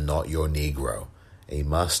I Am Not Your Negro, a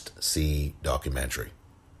must-see documentary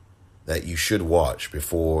that you should watch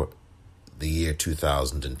before the year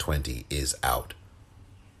 2020 is out.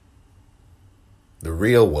 The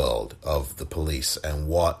real world of the police and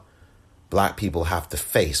what black people have to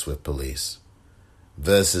face with police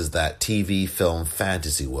versus that TV film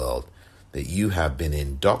fantasy world that you have been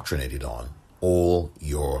indoctrinated on all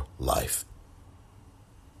your life.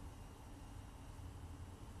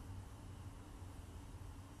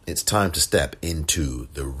 It's time to step into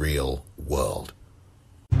the real world.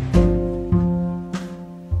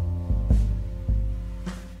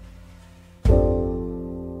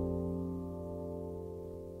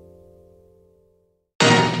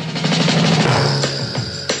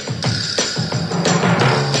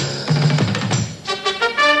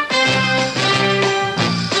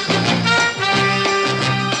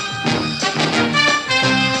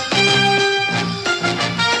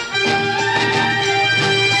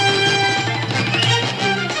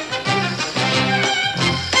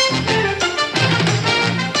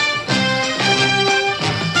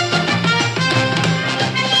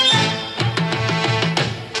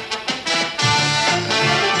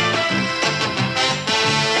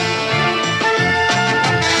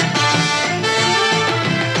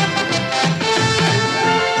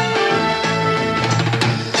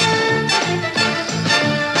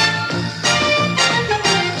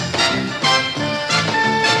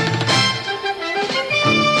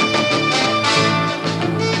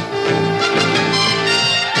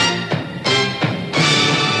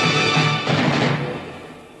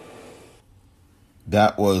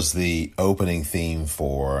 That was the opening theme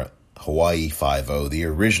for Hawaii Five-0, the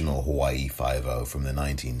original Hawaii Five-0 from the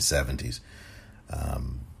 1970s.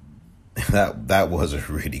 That was a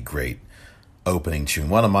really great opening tune.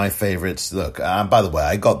 One of my favorites. Look, by the way,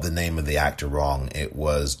 I got the name of the actor wrong. It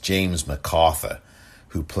was James MacArthur,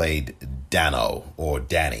 who played Dano, or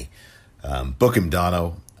Danny. Book him,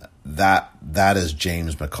 Dano. That is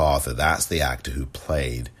James MacArthur. That's the actor who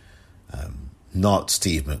played not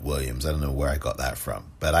Steve McWilliams. I don't know where I got that from,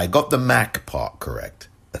 but I got the Mac part correct,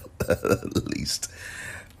 at least.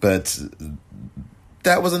 But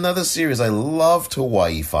that was another series. I loved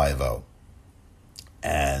Hawaii Five-0,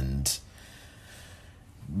 and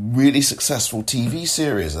really successful TV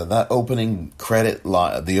series. And that opening credit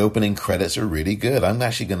line, the opening credits are really good. I'm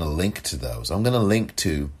actually going to link to those. I'm going to link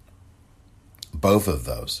to both of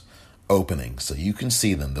those openings so you can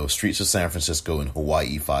see them. Those Streets of San Francisco and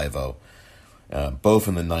Hawaii Five-0. Both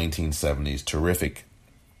in the 1970s, terrific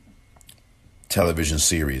television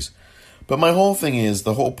series. But my whole thing is,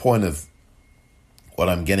 the whole point of what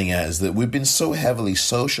I'm getting at is that we've been so heavily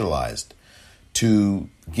socialized to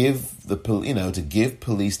give to give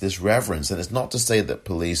police this reverence. And it's not to say that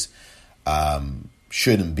police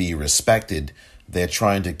shouldn't be respected. They're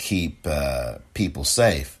trying to keep people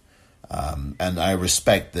safe. And I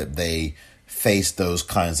respect that they face those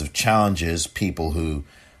kinds of challenges, people who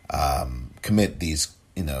commit these,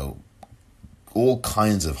 all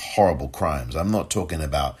kinds of horrible crimes. I'm not talking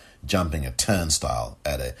about jumping a turnstile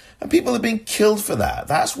and people are being killed for that.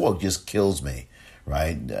 That's what just kills me,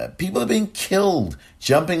 right? People are being killed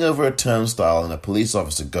jumping over a turnstile, and a police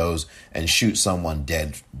officer goes and shoots someone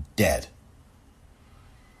dead.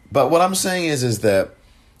 But what I'm saying is that,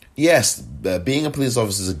 yes, being a police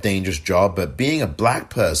officer is a dangerous job, but being a black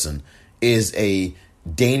person is a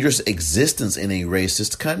dangerous existence in a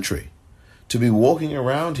racist country. To be walking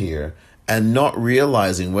around here and not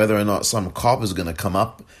realizing whether or not some cop is going to come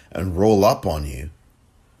up and roll up on you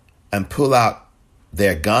and pull out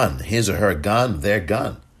their gun, his or her gun, their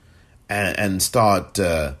gun, and start,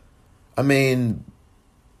 I mean,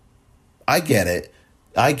 I get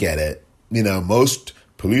it. You know, most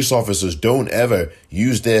police officers don't ever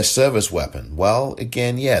use their service weapon. Well,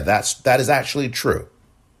 again, yeah, that is actually true.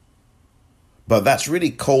 But that's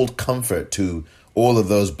really cold comfort to all of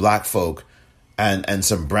those black folk and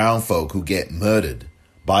some brown folk who get murdered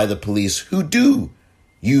by the police who do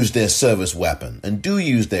use their service weapon and do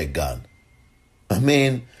use their gun. I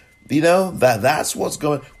mean, you know, that's what's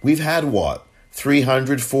going. We've had what,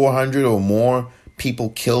 300, 400 or more people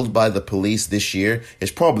killed by the police this year.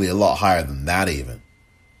 It's probably a lot higher than that even.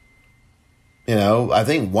 You know, I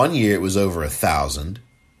think one year it was over 1,000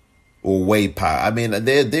 or way past. I mean,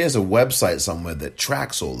 there's a website somewhere that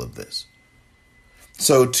tracks all of this.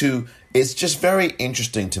 So it's just very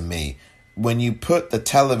interesting to me when you put the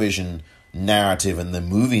television narrative and the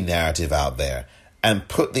movie narrative out there and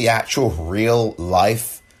put the actual real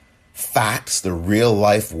life facts, the real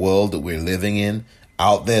life world that we're living in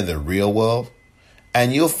out there, the real world.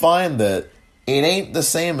 And you'll find that it ain't the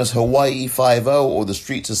same as Hawaii 5-0 or the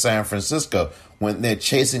streets of San Francisco when they're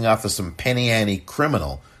chasing after some penny ante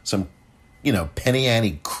criminal, some, you know, penny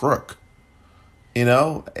ante crook. You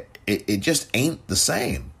know, it just ain't the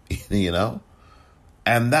same, you know.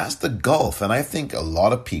 And that's the gulf. And I think a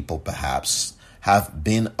lot of people perhaps have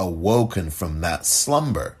been awoken from that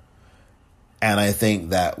slumber. And I think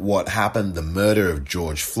that what happened, the murder of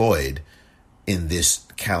George Floyd in this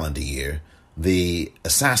calendar year, the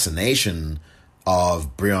assassination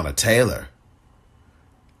of Breonna Taylor,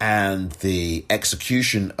 and the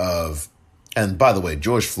execution of, and by the way,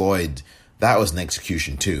 George Floyd, that was an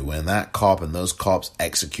execution too. When that cop and those cops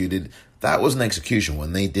executed, that was an execution.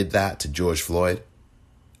 When they did that to George Floyd,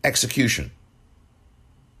 execution.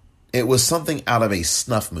 It was something out of a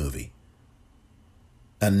snuff movie.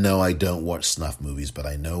 And no, I don't watch snuff movies, but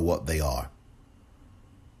I know what they are.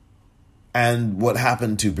 And what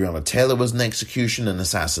happened to Breonna Taylor was an execution, an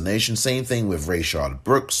assassination. Same thing with Rayshard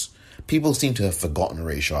Brooks. People seem to have forgotten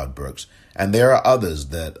Rayshard Brooks. And there are others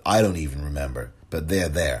that I don't even remember, but they're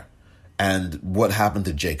there. And what happened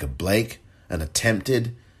to Jacob Blake? An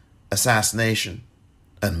attempted assassination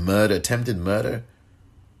and murder, attempted murder.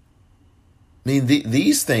 I mean,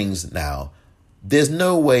 these things now, there's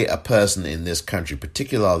no way a person in this country,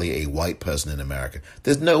 particularly a white person in America,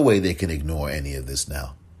 there's no way they can ignore any of this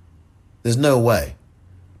now. There's no way,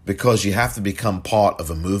 because you have to become part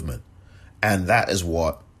of a movement. And that is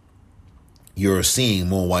what you're seeing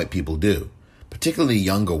more white people do, particularly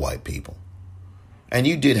younger white people. And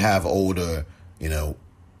you did have older, you know,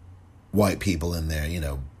 white people in there, you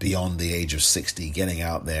know, beyond the age of 60 getting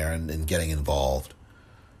out there and getting involved.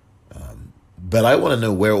 But I want to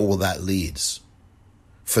know where all that leads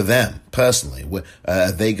for them personally.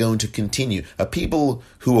 Are they going to continue? Are people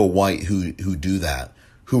who are white who do that,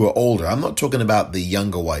 who are older? I'm not talking about the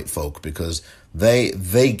younger white folk, because they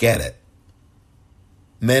get it.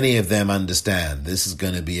 Many of them understand this is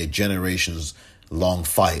going to be a generations long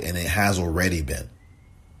fight, and it has already been.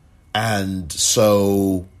 And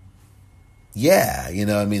so, yeah, you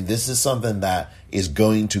know, I mean, this is something that is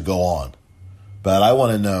going to go on. But I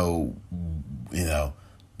want to know, you know,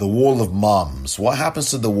 the wall of moms. What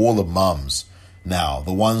happens to the wall of moms now?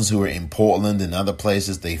 The ones who are in Portland and other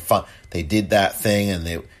places, they did that thing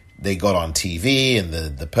and they got on TV, and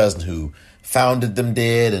the person who founded them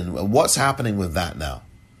did. And what's happening with that now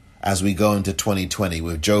as we go into 2020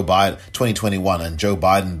 with Joe Biden, 2021 and Joe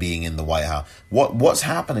Biden being in the White House? What's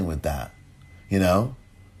happening with that? You know,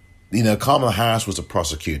 Kamala Harris was a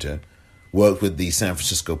prosecutor, worked with the San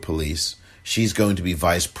Francisco police. She's going to be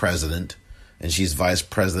vice president, and she's vice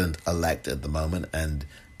president-elect at the moment, and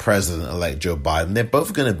President-elect Joe Biden. They're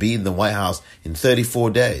both going to be in the White House in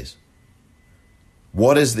 34 days.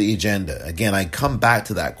 What is the agenda? Again, I come back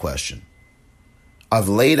to that question. I've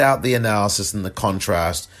laid out the analysis and the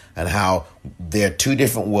contrast and how there are two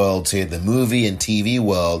different worlds here, the movie and TV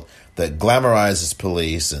world that glamorizes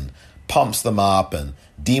police and pumps them up and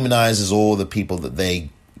demonizes all the people that they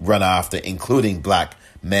run after, including black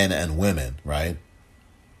men and women, right?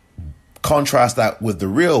 Contrast that with the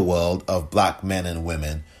real world of black men and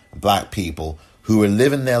women, black people who are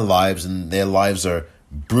living their lives, and their lives are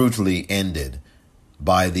brutally ended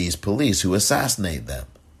by these police who assassinate them.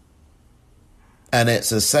 And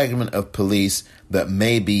it's a segment of police that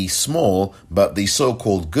may be small, but the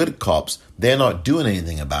so-called good cops, they're not doing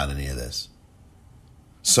anything about any of this.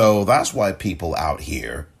 So that's why people out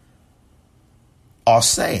here are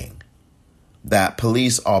saying that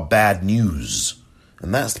police are bad news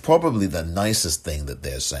And that's probably the nicest thing that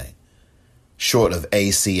they're saying, short of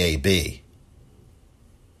ACAB.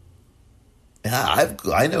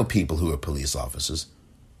 I know people who are police officers.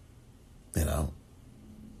 You know,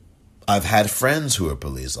 I've had friends who are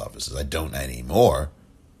police officers. I don't anymore,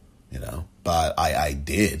 you know, but I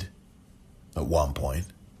did at one point.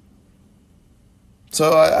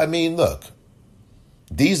 So I mean, look,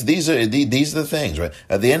 these are the things, right?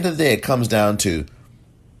 At the end of the day, it comes down to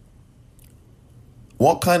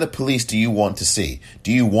what kind of police do you want to see?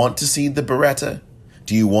 Do you want to see the Beretta?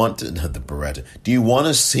 Do you want to, the Beretta? Do you want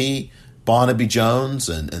to see Barnaby Jones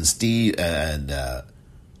and Steve and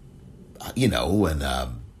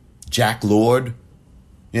Jack Lord,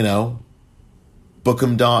 you know,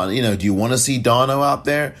 Bookham Don, you know, do you want to see Dono out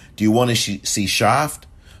there? Do you want to see Shaft?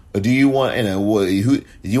 Or do you want, you know, who do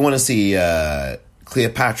you want to see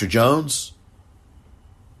Cleopatra Jones?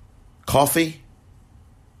 Coffee?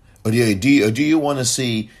 Or do you want to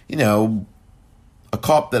see, you know, a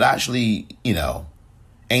cop that actually, you know,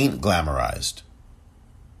 ain't glamorized?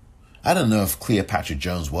 I don't know if Cleopatra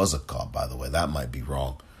Jones was a cop, by the way. That might be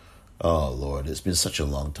wrong. Oh, Lord, it's been such a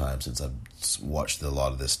long time since I've watched a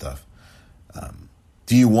lot of this stuff.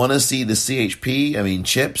 Do you want to see the CHP? I mean,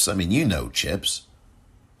 Chips? I mean, you know Chips.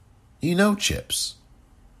 You know Chips.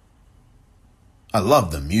 I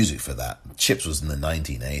love the music for that. Chips was in the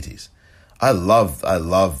 1980s. I love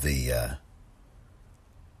the,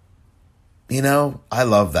 you know, I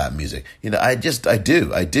love that music. You know, I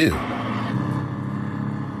do.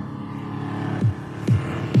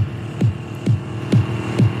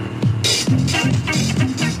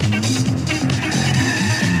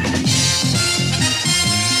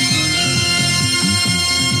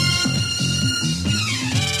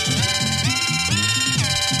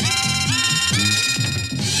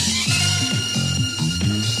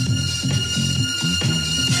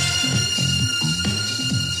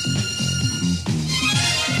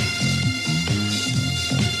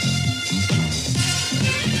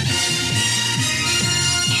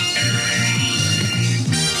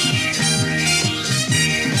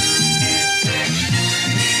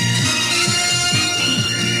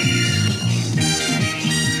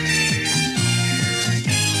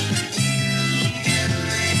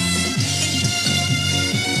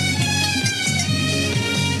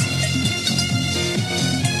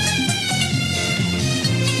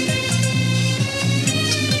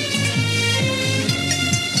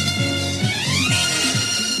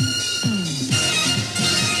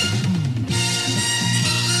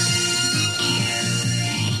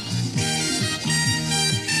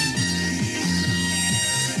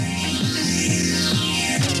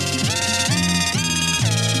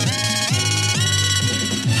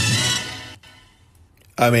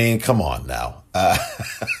 I mean, come on now. I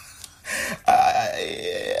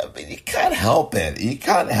mean, you can't help it. You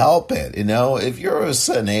can't help it. You know, if you're a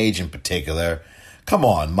certain age in particular, come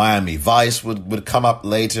on, Miami Vice would come up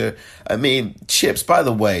later. I mean, Chips, by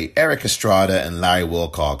the way, Eric Estrada and Larry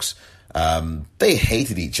Wilcox, they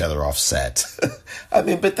hated each other off set. I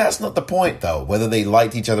mean, but that's not the point, though, whether they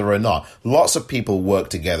liked each other or not. Lots of people work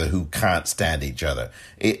together who can't stand each other.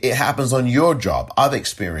 It happens on your job. I've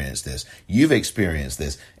experienced this. You've experienced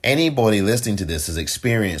this. Anybody listening to this has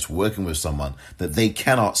experienced working with someone that they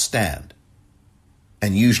cannot stand.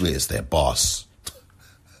 And usually it's their boss.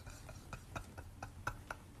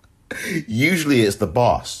 Usually it's the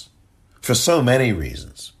boss. For so many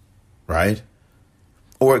reasons, right?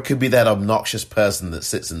 Or it could be that obnoxious person that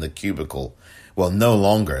sits in the cubicle. Well, no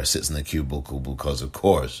longer sits in the cubicle because, of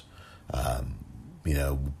course, you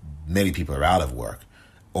know, many people are out of work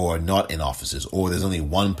or not in offices, or there's only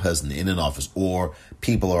one person in an office, or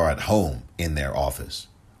people are at home in their office,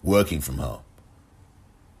 working from home.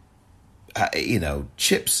 You know,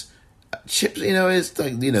 Chips, you know, it's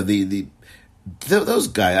like, you know, those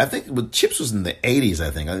guys, I think Chips was in the 80s,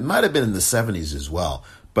 I think. It might have been in the 70s as well.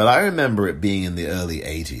 But I remember it being in the early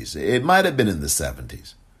 80s. It might have been in the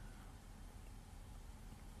 70s.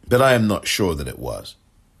 But I am not sure that it was.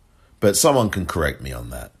 But someone can correct me on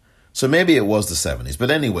that. So maybe it was the 70s.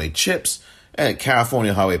 But anyway, Chips and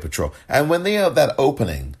California Highway Patrol. And when they have that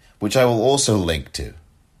opening, which I will also link to,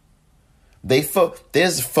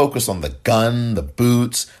 there's a focus on the gun, the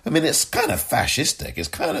boots. I mean, it's kind of fascistic. It's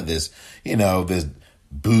kind of this, you know, there's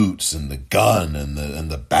boots and the gun and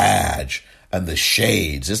the badge and the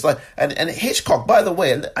shades. It's like, and Hitchcock, by the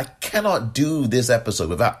way, and I cannot do this episode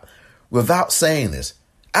without saying this.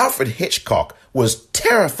 Alfred Hitchcock was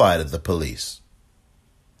terrified of the police.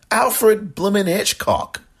 Alfred Bloomin'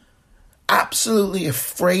 Hitchcock. Absolutely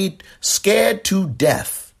afraid, scared to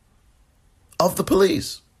death of the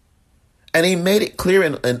police. And he made it clear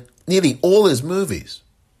in Nearly all his movies.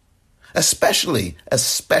 Especially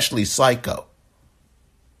Psycho.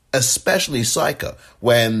 Especially Psycho.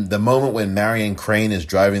 When the moment when Marion Crane is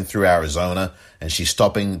driving through Arizona and she's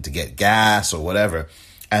stopping to get gas or whatever,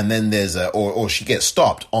 and then there's or she gets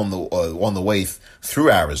stopped on the way through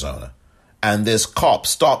Arizona, and this cop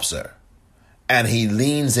stops her, and he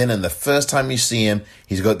leans in, and the first time you see him,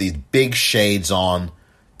 he's got these big shades on,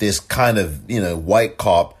 this kind of, white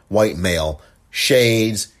cop, white male,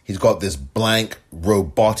 shades. He's got this blank,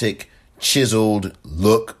 robotic, chiseled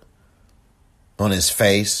look on his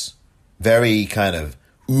face. Very kind of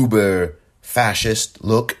uber fascist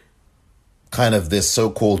look. Kind of this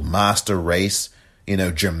so-called master race,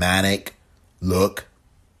 Germanic look.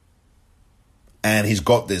 And he's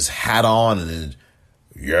got this hat on and,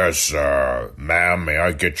 yes, ma'am, may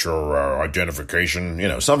I get your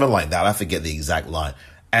identification? Something like that. I forget the exact line.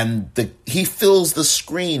 And he fills the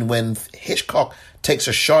screen when Hitchcock takes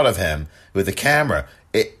a shot of him with the camera.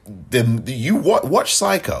 You watch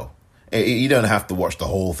Psycho. You don't have to watch the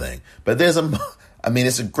whole thing. But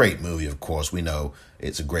it's a great movie, of course. We know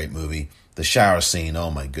it's a great movie. The shower scene, oh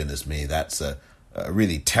my goodness me, that's a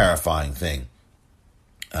really terrifying thing.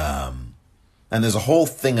 And there's a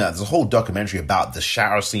whole documentary about the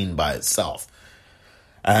shower scene by itself.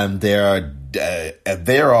 And there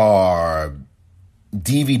are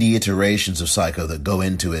DVD iterations of Psycho that go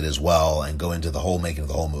into it as well and go into the whole making of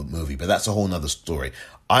the whole movie. But that's a whole nother story.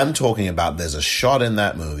 I'm talking about there's a shot in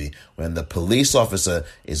that movie when the police officer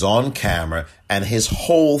is on camera and his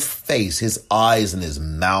whole face, his eyes and his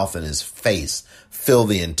mouth and his face fill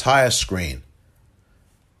the entire screen.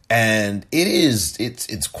 And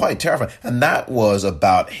it's quite terrifying. And that was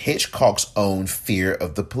about Hitchcock's own fear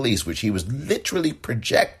of the police, which he was literally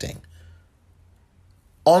projecting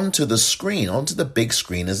onto the screen, onto the big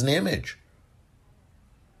screen as an image.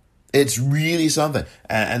 It's really something.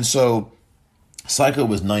 And so Psycho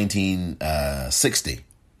was 1960.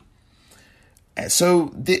 And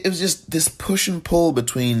so it was just this push and pull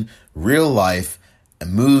between real life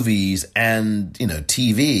and movies and,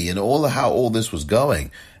 TV and how all this was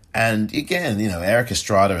going. And again, Eric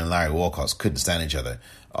Estrada and Larry Wilcox couldn't stand each other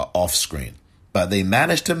off screen, but they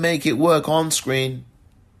managed to make it work on screen,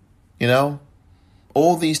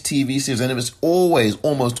 all these TV series, and it was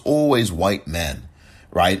almost always white men,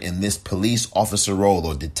 right, in this police officer role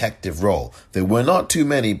or detective role. There were not too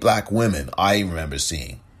many black women I remember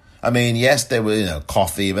seeing. I mean, yes, there were,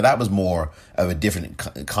 Coffee, but that was more of a different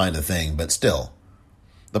kind of thing, but still.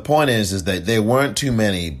 The point is that there weren't too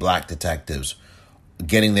many black detectives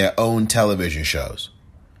getting their own television shows.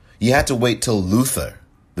 You had to wait till Luther,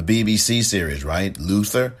 the BBC series, right?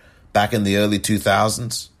 Luther, back in the early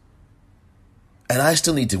 2000s. And I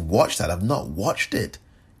still need to watch that. I've not watched it.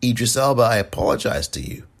 Idris Elba, I apologize to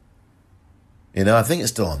you. I think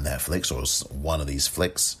it's still on Netflix or one of these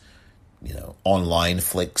flicks. Online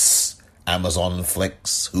flicks, Amazon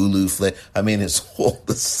flicks, Hulu flick. I mean, it's all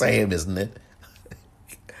the same, isn't it?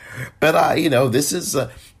 But this is.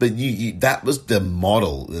 But that was the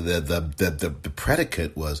model. The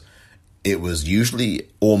predicate was, it was usually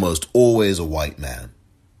almost always a white man,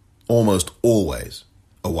 almost always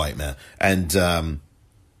a white man. And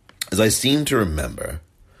as I seem to remember,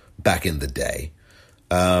 back in the day,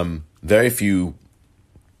 very few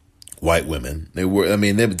white women. They're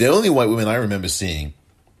the only white women I remember seeing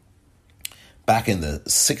back in the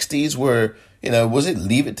 60s were, was it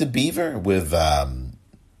Leave It to Beaver with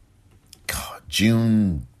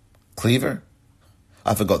June Cleaver?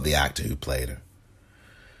 I forgot the actor who played her.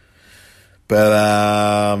 But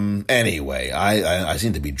anyway, I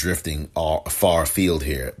seem to be drifting far afield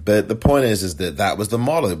here. But the point is that was the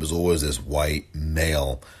model. It was always this white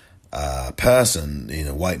male person,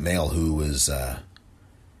 white male who was, I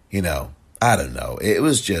don't know. It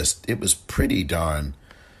was pretty darn.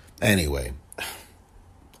 Anyway,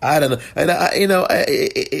 I don't know. And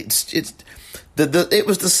it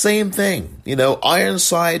was the same thing.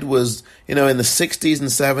 Ironside was, in the 60s and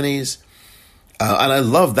 70s. And I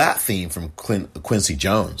love that theme from Quincy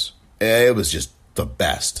Jones. It was just the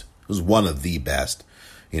best. It was one of the best,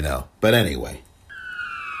 But anyway.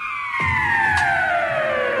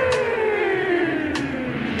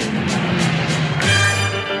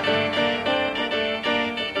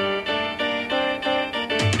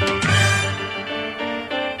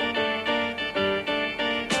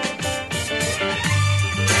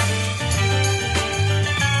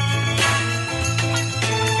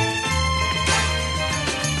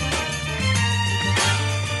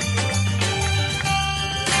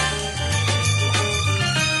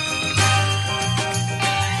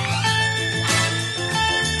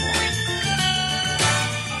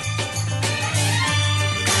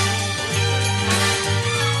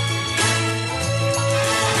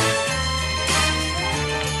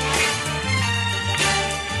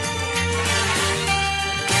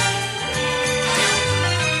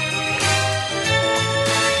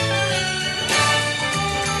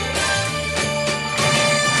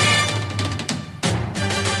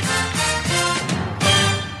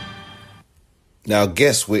 Now,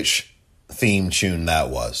 guess which theme tune that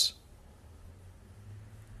was?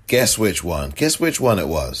 Guess which one? Guess which one it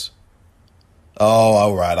was? Oh,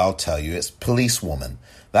 all right, I'll tell you. It's Policewoman.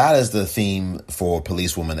 That is the theme for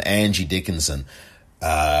Policewoman, Angie Dickinson,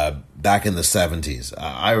 back in the 70s.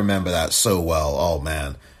 I remember that so well. Oh,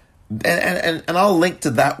 man. And I'll link to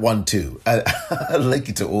that one, too. I'll link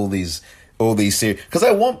it to all these series, because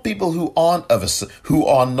I want people who are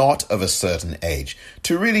not of a certain age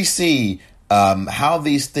to really see how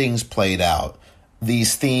these things played out.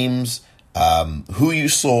 These themes, who you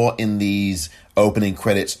saw in these opening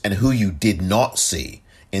credits and who you did not see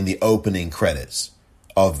in the opening credits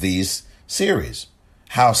of these series.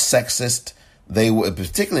 How sexist they were,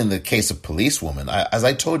 particularly in the case of Policewoman. As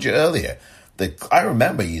I told you earlier, I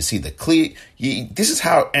remember, you see, this is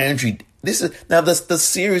how Angie... the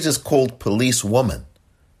series is called Policewoman.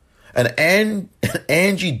 And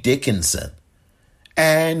Angie Dickinson.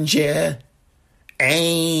 Angie.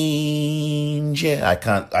 I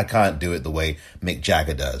can't do it the way Mick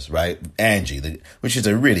Jagger does, right? Angie, which is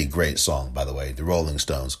a really great song, by the way, the Rolling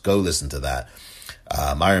Stones. Go listen to that.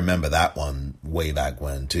 I remember that one way back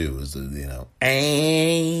when too. It was,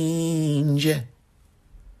 Angie.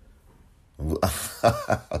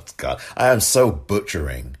 God, I am so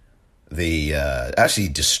butchering actually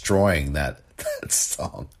destroying that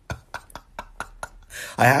song.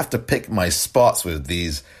 I have to pick my spots with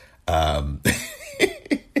these.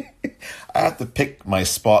 I have to pick my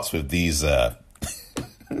spots with these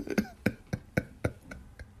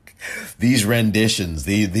these renditions,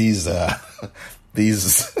 these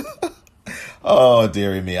oh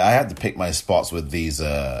dearie me, I have to pick my spots with these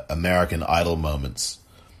American Idol moments.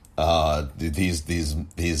 These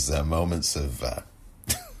moments of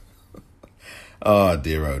oh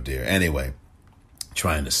dear. Anyway,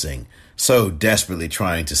 trying to sing. So desperately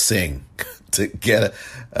trying to sing to get it.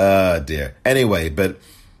 Dear. Anyway, but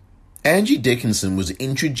Angie Dickinson was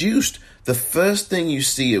introduced. The first thing you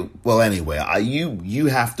see, well, anyway, you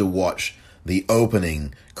have to watch the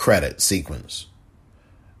opening credit sequence.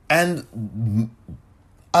 And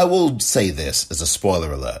I will say this as a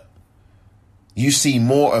spoiler alert. You see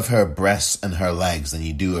more of her breasts and her legs than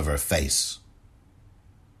you do of her face.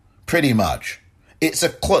 Pretty much.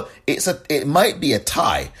 It might be a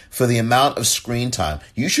tie for the amount of screen time.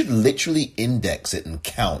 You should literally index it and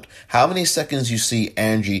count how many seconds you see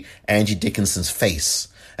Angie Dickinson's face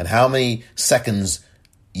and how many seconds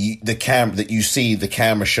that you see the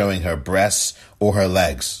camera showing her breasts or her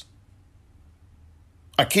legs.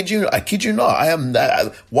 I kid you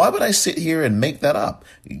not. Why would I sit here and make that up?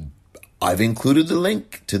 I've included the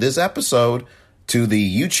link to this episode to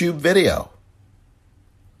the YouTube video.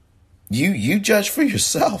 You judge for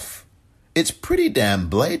yourself. It's pretty damn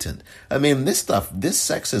blatant. I mean, this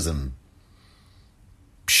sexism,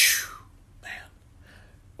 man.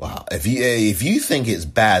 Wow. If you think it's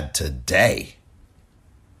bad today,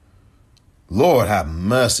 Lord have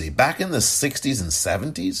mercy. Back in the 60s and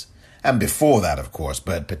 70s, and before that, of course,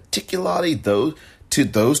 but particularly those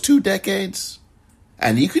two decades,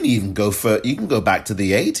 and you can go back to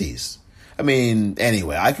the 80s. I mean,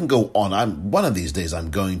 anyway, I can go on. One of these days I'm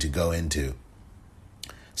going to go into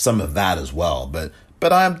some of that as well, but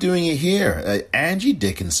I'm doing it here. Angie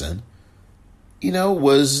Dickinson,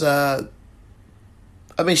 was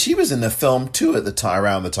she was in the film too at the time,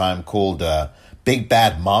 around the time, called Big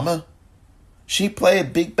Bad Mama. She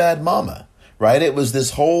played Big Bad Mama, right? It was this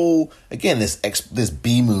whole, again, this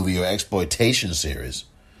B movie or exploitation series.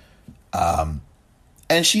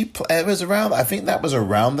 And it was around, I think that was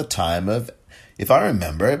around the time of, if I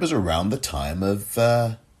remember, it was around the time of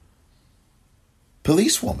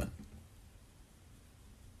Policewoman.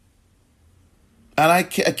 And I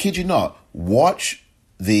kid you not, watch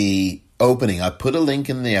the opening. I put a link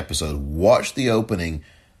in the episode. Watch the opening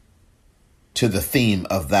to the theme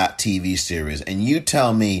of that TV series, and you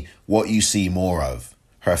tell me what you see more of: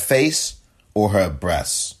 her face or her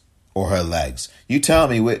breasts or her legs. You tell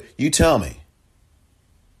me.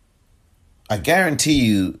 I guarantee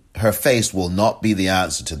you her face will not be the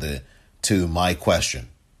answer to my question.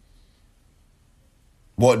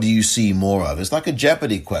 What do you see more of? It's like a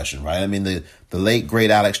Jeopardy question, right? I mean, the late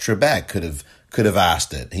great Alex Trebek could have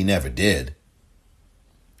asked it. He never did.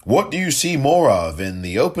 What do you see more of in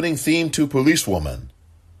the opening theme to Policewoman?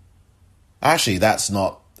 Actually, that's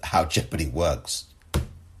not how Jeopardy works.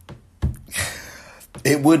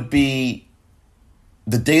 It would be...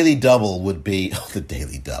 The Daily Double would be... Oh, the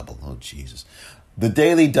Daily Double. Oh, Jesus. The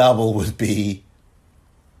Daily Double would be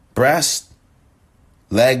breast,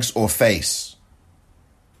 legs, or face.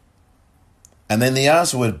 And then the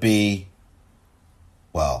answer would be...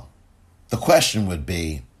 Well, the question would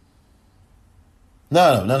be...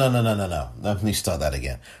 No. Let me start that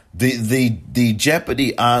again. The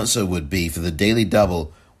Jeopardy answer would be, for the Daily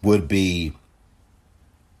Double, would be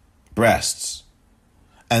breasts.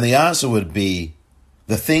 And the answer would be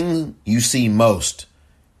the thing you see most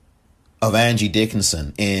of Angie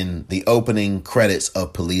Dickinson in the opening credits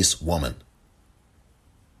of Police Woman.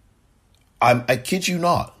 I kid you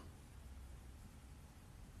not.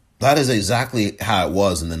 That is exactly how it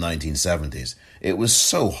was in the 1970s. It was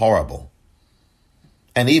so horrible.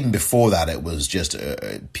 And even before that, it was just,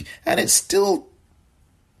 and it's still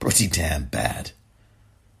pretty damn bad.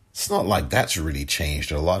 It's not like that's really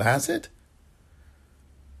changed a lot, has it?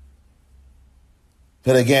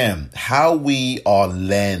 But again, how we are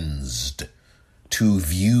lensed to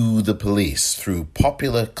view the police through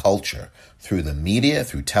popular culture, through the media,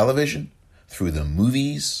 through television, through the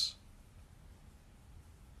movies,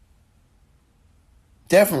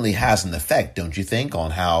 definitely has an effect, don't you think,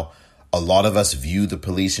 on how a lot of us view the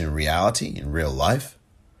police in reality, in real life?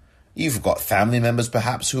 You've got family members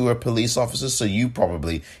perhaps who are police officers, so you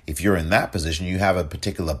probably, if you're in that position, you have a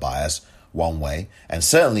particular bias one way. And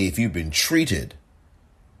certainly if you've been treated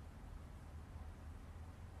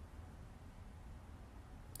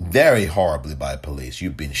very horribly by police,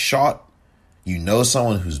 you've been shot, you know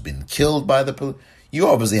someone who's been killed by the police, you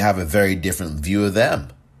obviously have a very different view of them.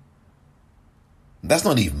 That's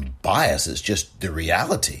not even bias, it's just the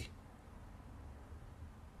reality.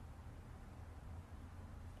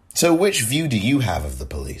 So which view do you have of the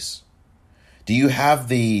police? Do you have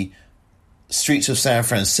the Streets of San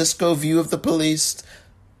Francisco view of the police?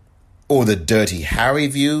 Or the Dirty Harry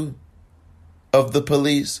view of the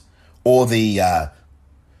police? Or the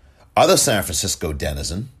other San Francisco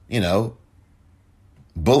denizen,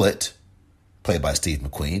 Bullet, played by Steve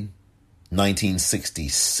McQueen,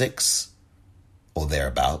 1966 or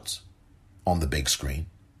thereabouts, on the big screen?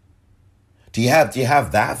 Do you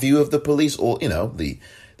have that view of the police, or the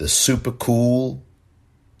super cool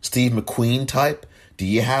Steve McQueen type? Do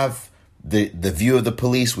you have the view of the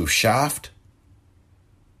police with Shaft?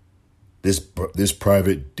 This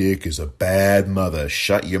private dick is a bad mother.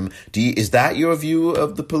 Shut your. Is that your view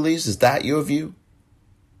of the police? Is that your view?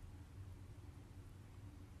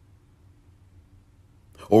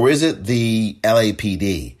 Or is it the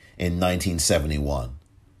LAPD in 1971,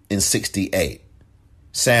 in 68,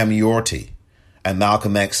 Sam Yorty and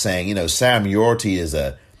Malcolm X saying, Sam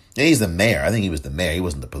Yorty he's the mayor. I think he was the mayor. He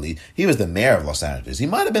wasn't the police. He was the mayor of Los Angeles. He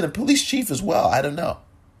might have been a police chief as well. I don't know.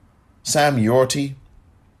 Sam Yorty,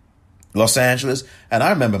 Los Angeles. And I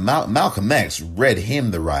remember Malcolm X read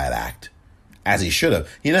him the riot act, as he should have.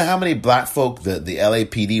 You know how many black folk the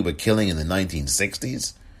LAPD were killing in the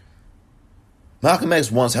 1960s? Malcolm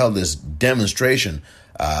X once held this demonstration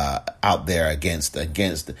out there against.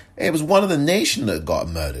 It was one of the nation that got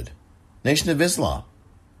murdered. Nation of Islam.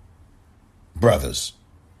 Brothers.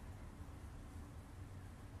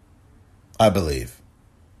 I believe.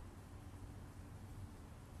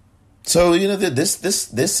 So,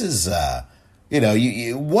 this is,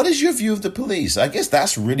 what is your view of the police? I guess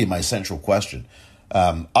that's really my central question.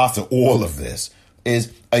 After all of this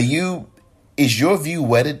is your view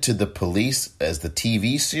wedded to the police as the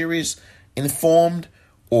TV series informed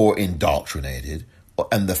or indoctrinated?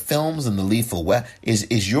 And the films and the Lethal Weapon,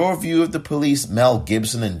 is your view of the police Mel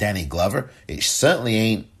Gibson and Danny Glover? It certainly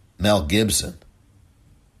ain't Mel Gibson,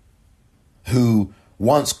 who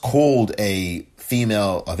once called a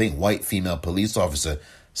female, I think white female police officer,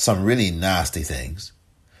 some really nasty things,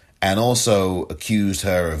 and also accused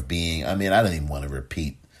her of being, I don't even want to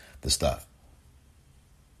repeat the stuff.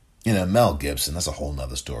 Mel Gibson, that's a whole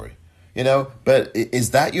nother story. But is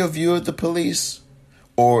that your view of the police?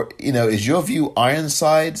 Or, is your view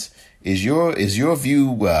Ironsides? Is your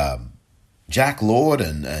view Jack Lord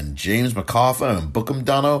and James McArthur and Bookham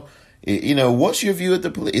Dunno? What's your view of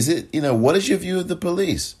the police? Is it, what is your view of the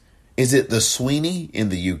police? Is it the Sweeney in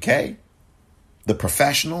the UK? The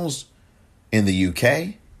professionals in the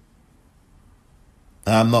UK?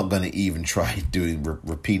 I'm not going to even try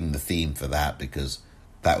repeating the theme for that, because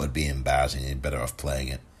that would be embarrassing. You're better off playing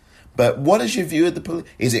it. But what is your view of the police?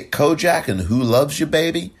 Is it Kojak and Who Loves You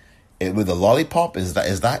Baby with a lollipop? Is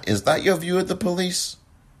that your view of the police?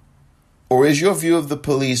 Or is your view of the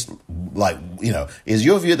police is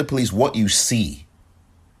your view of the police what you see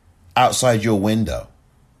outside your window?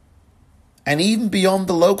 And even beyond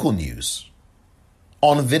the local news,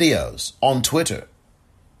 on videos, on Twitter,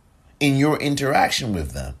 in your interaction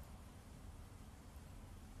with them?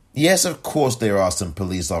 Yes, of course, there are some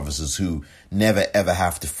police officers who never ever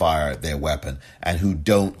have to fire their weapon and who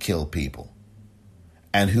don't kill people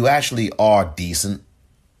and who actually are decent.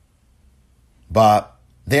 But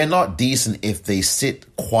They're not decent if they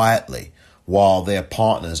sit quietly while their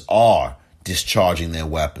partners are discharging their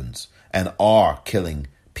weapons and are killing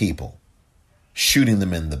people, shooting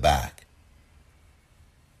them in the back,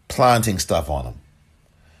 planting stuff on them.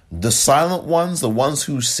 The silent ones, the ones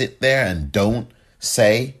who sit there and don't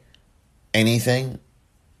say anything,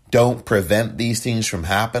 don't prevent these things from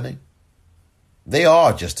happening, they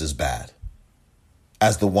are just as bad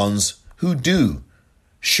as the ones who do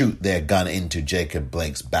shoot their gun into Jacob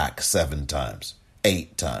Blake's back 7 times,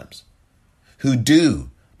 8 times, who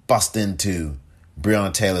do bust into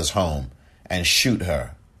Breonna Taylor's home and shoot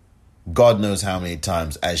her God knows how many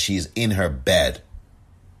times as she's in her bed,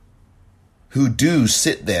 who do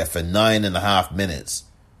sit there for 9.5 minutes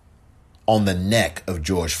on the neck of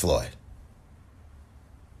George Floyd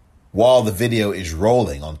while the video is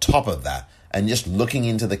rolling on top of that and just looking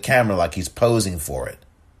into the camera like he's posing for it.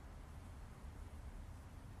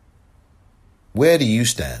 Where do you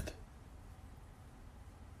stand?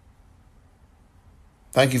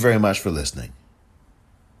 Thank you very much for listening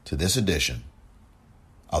to this edition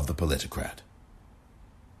of The Politicrat.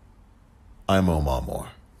 I'm Omar Moore.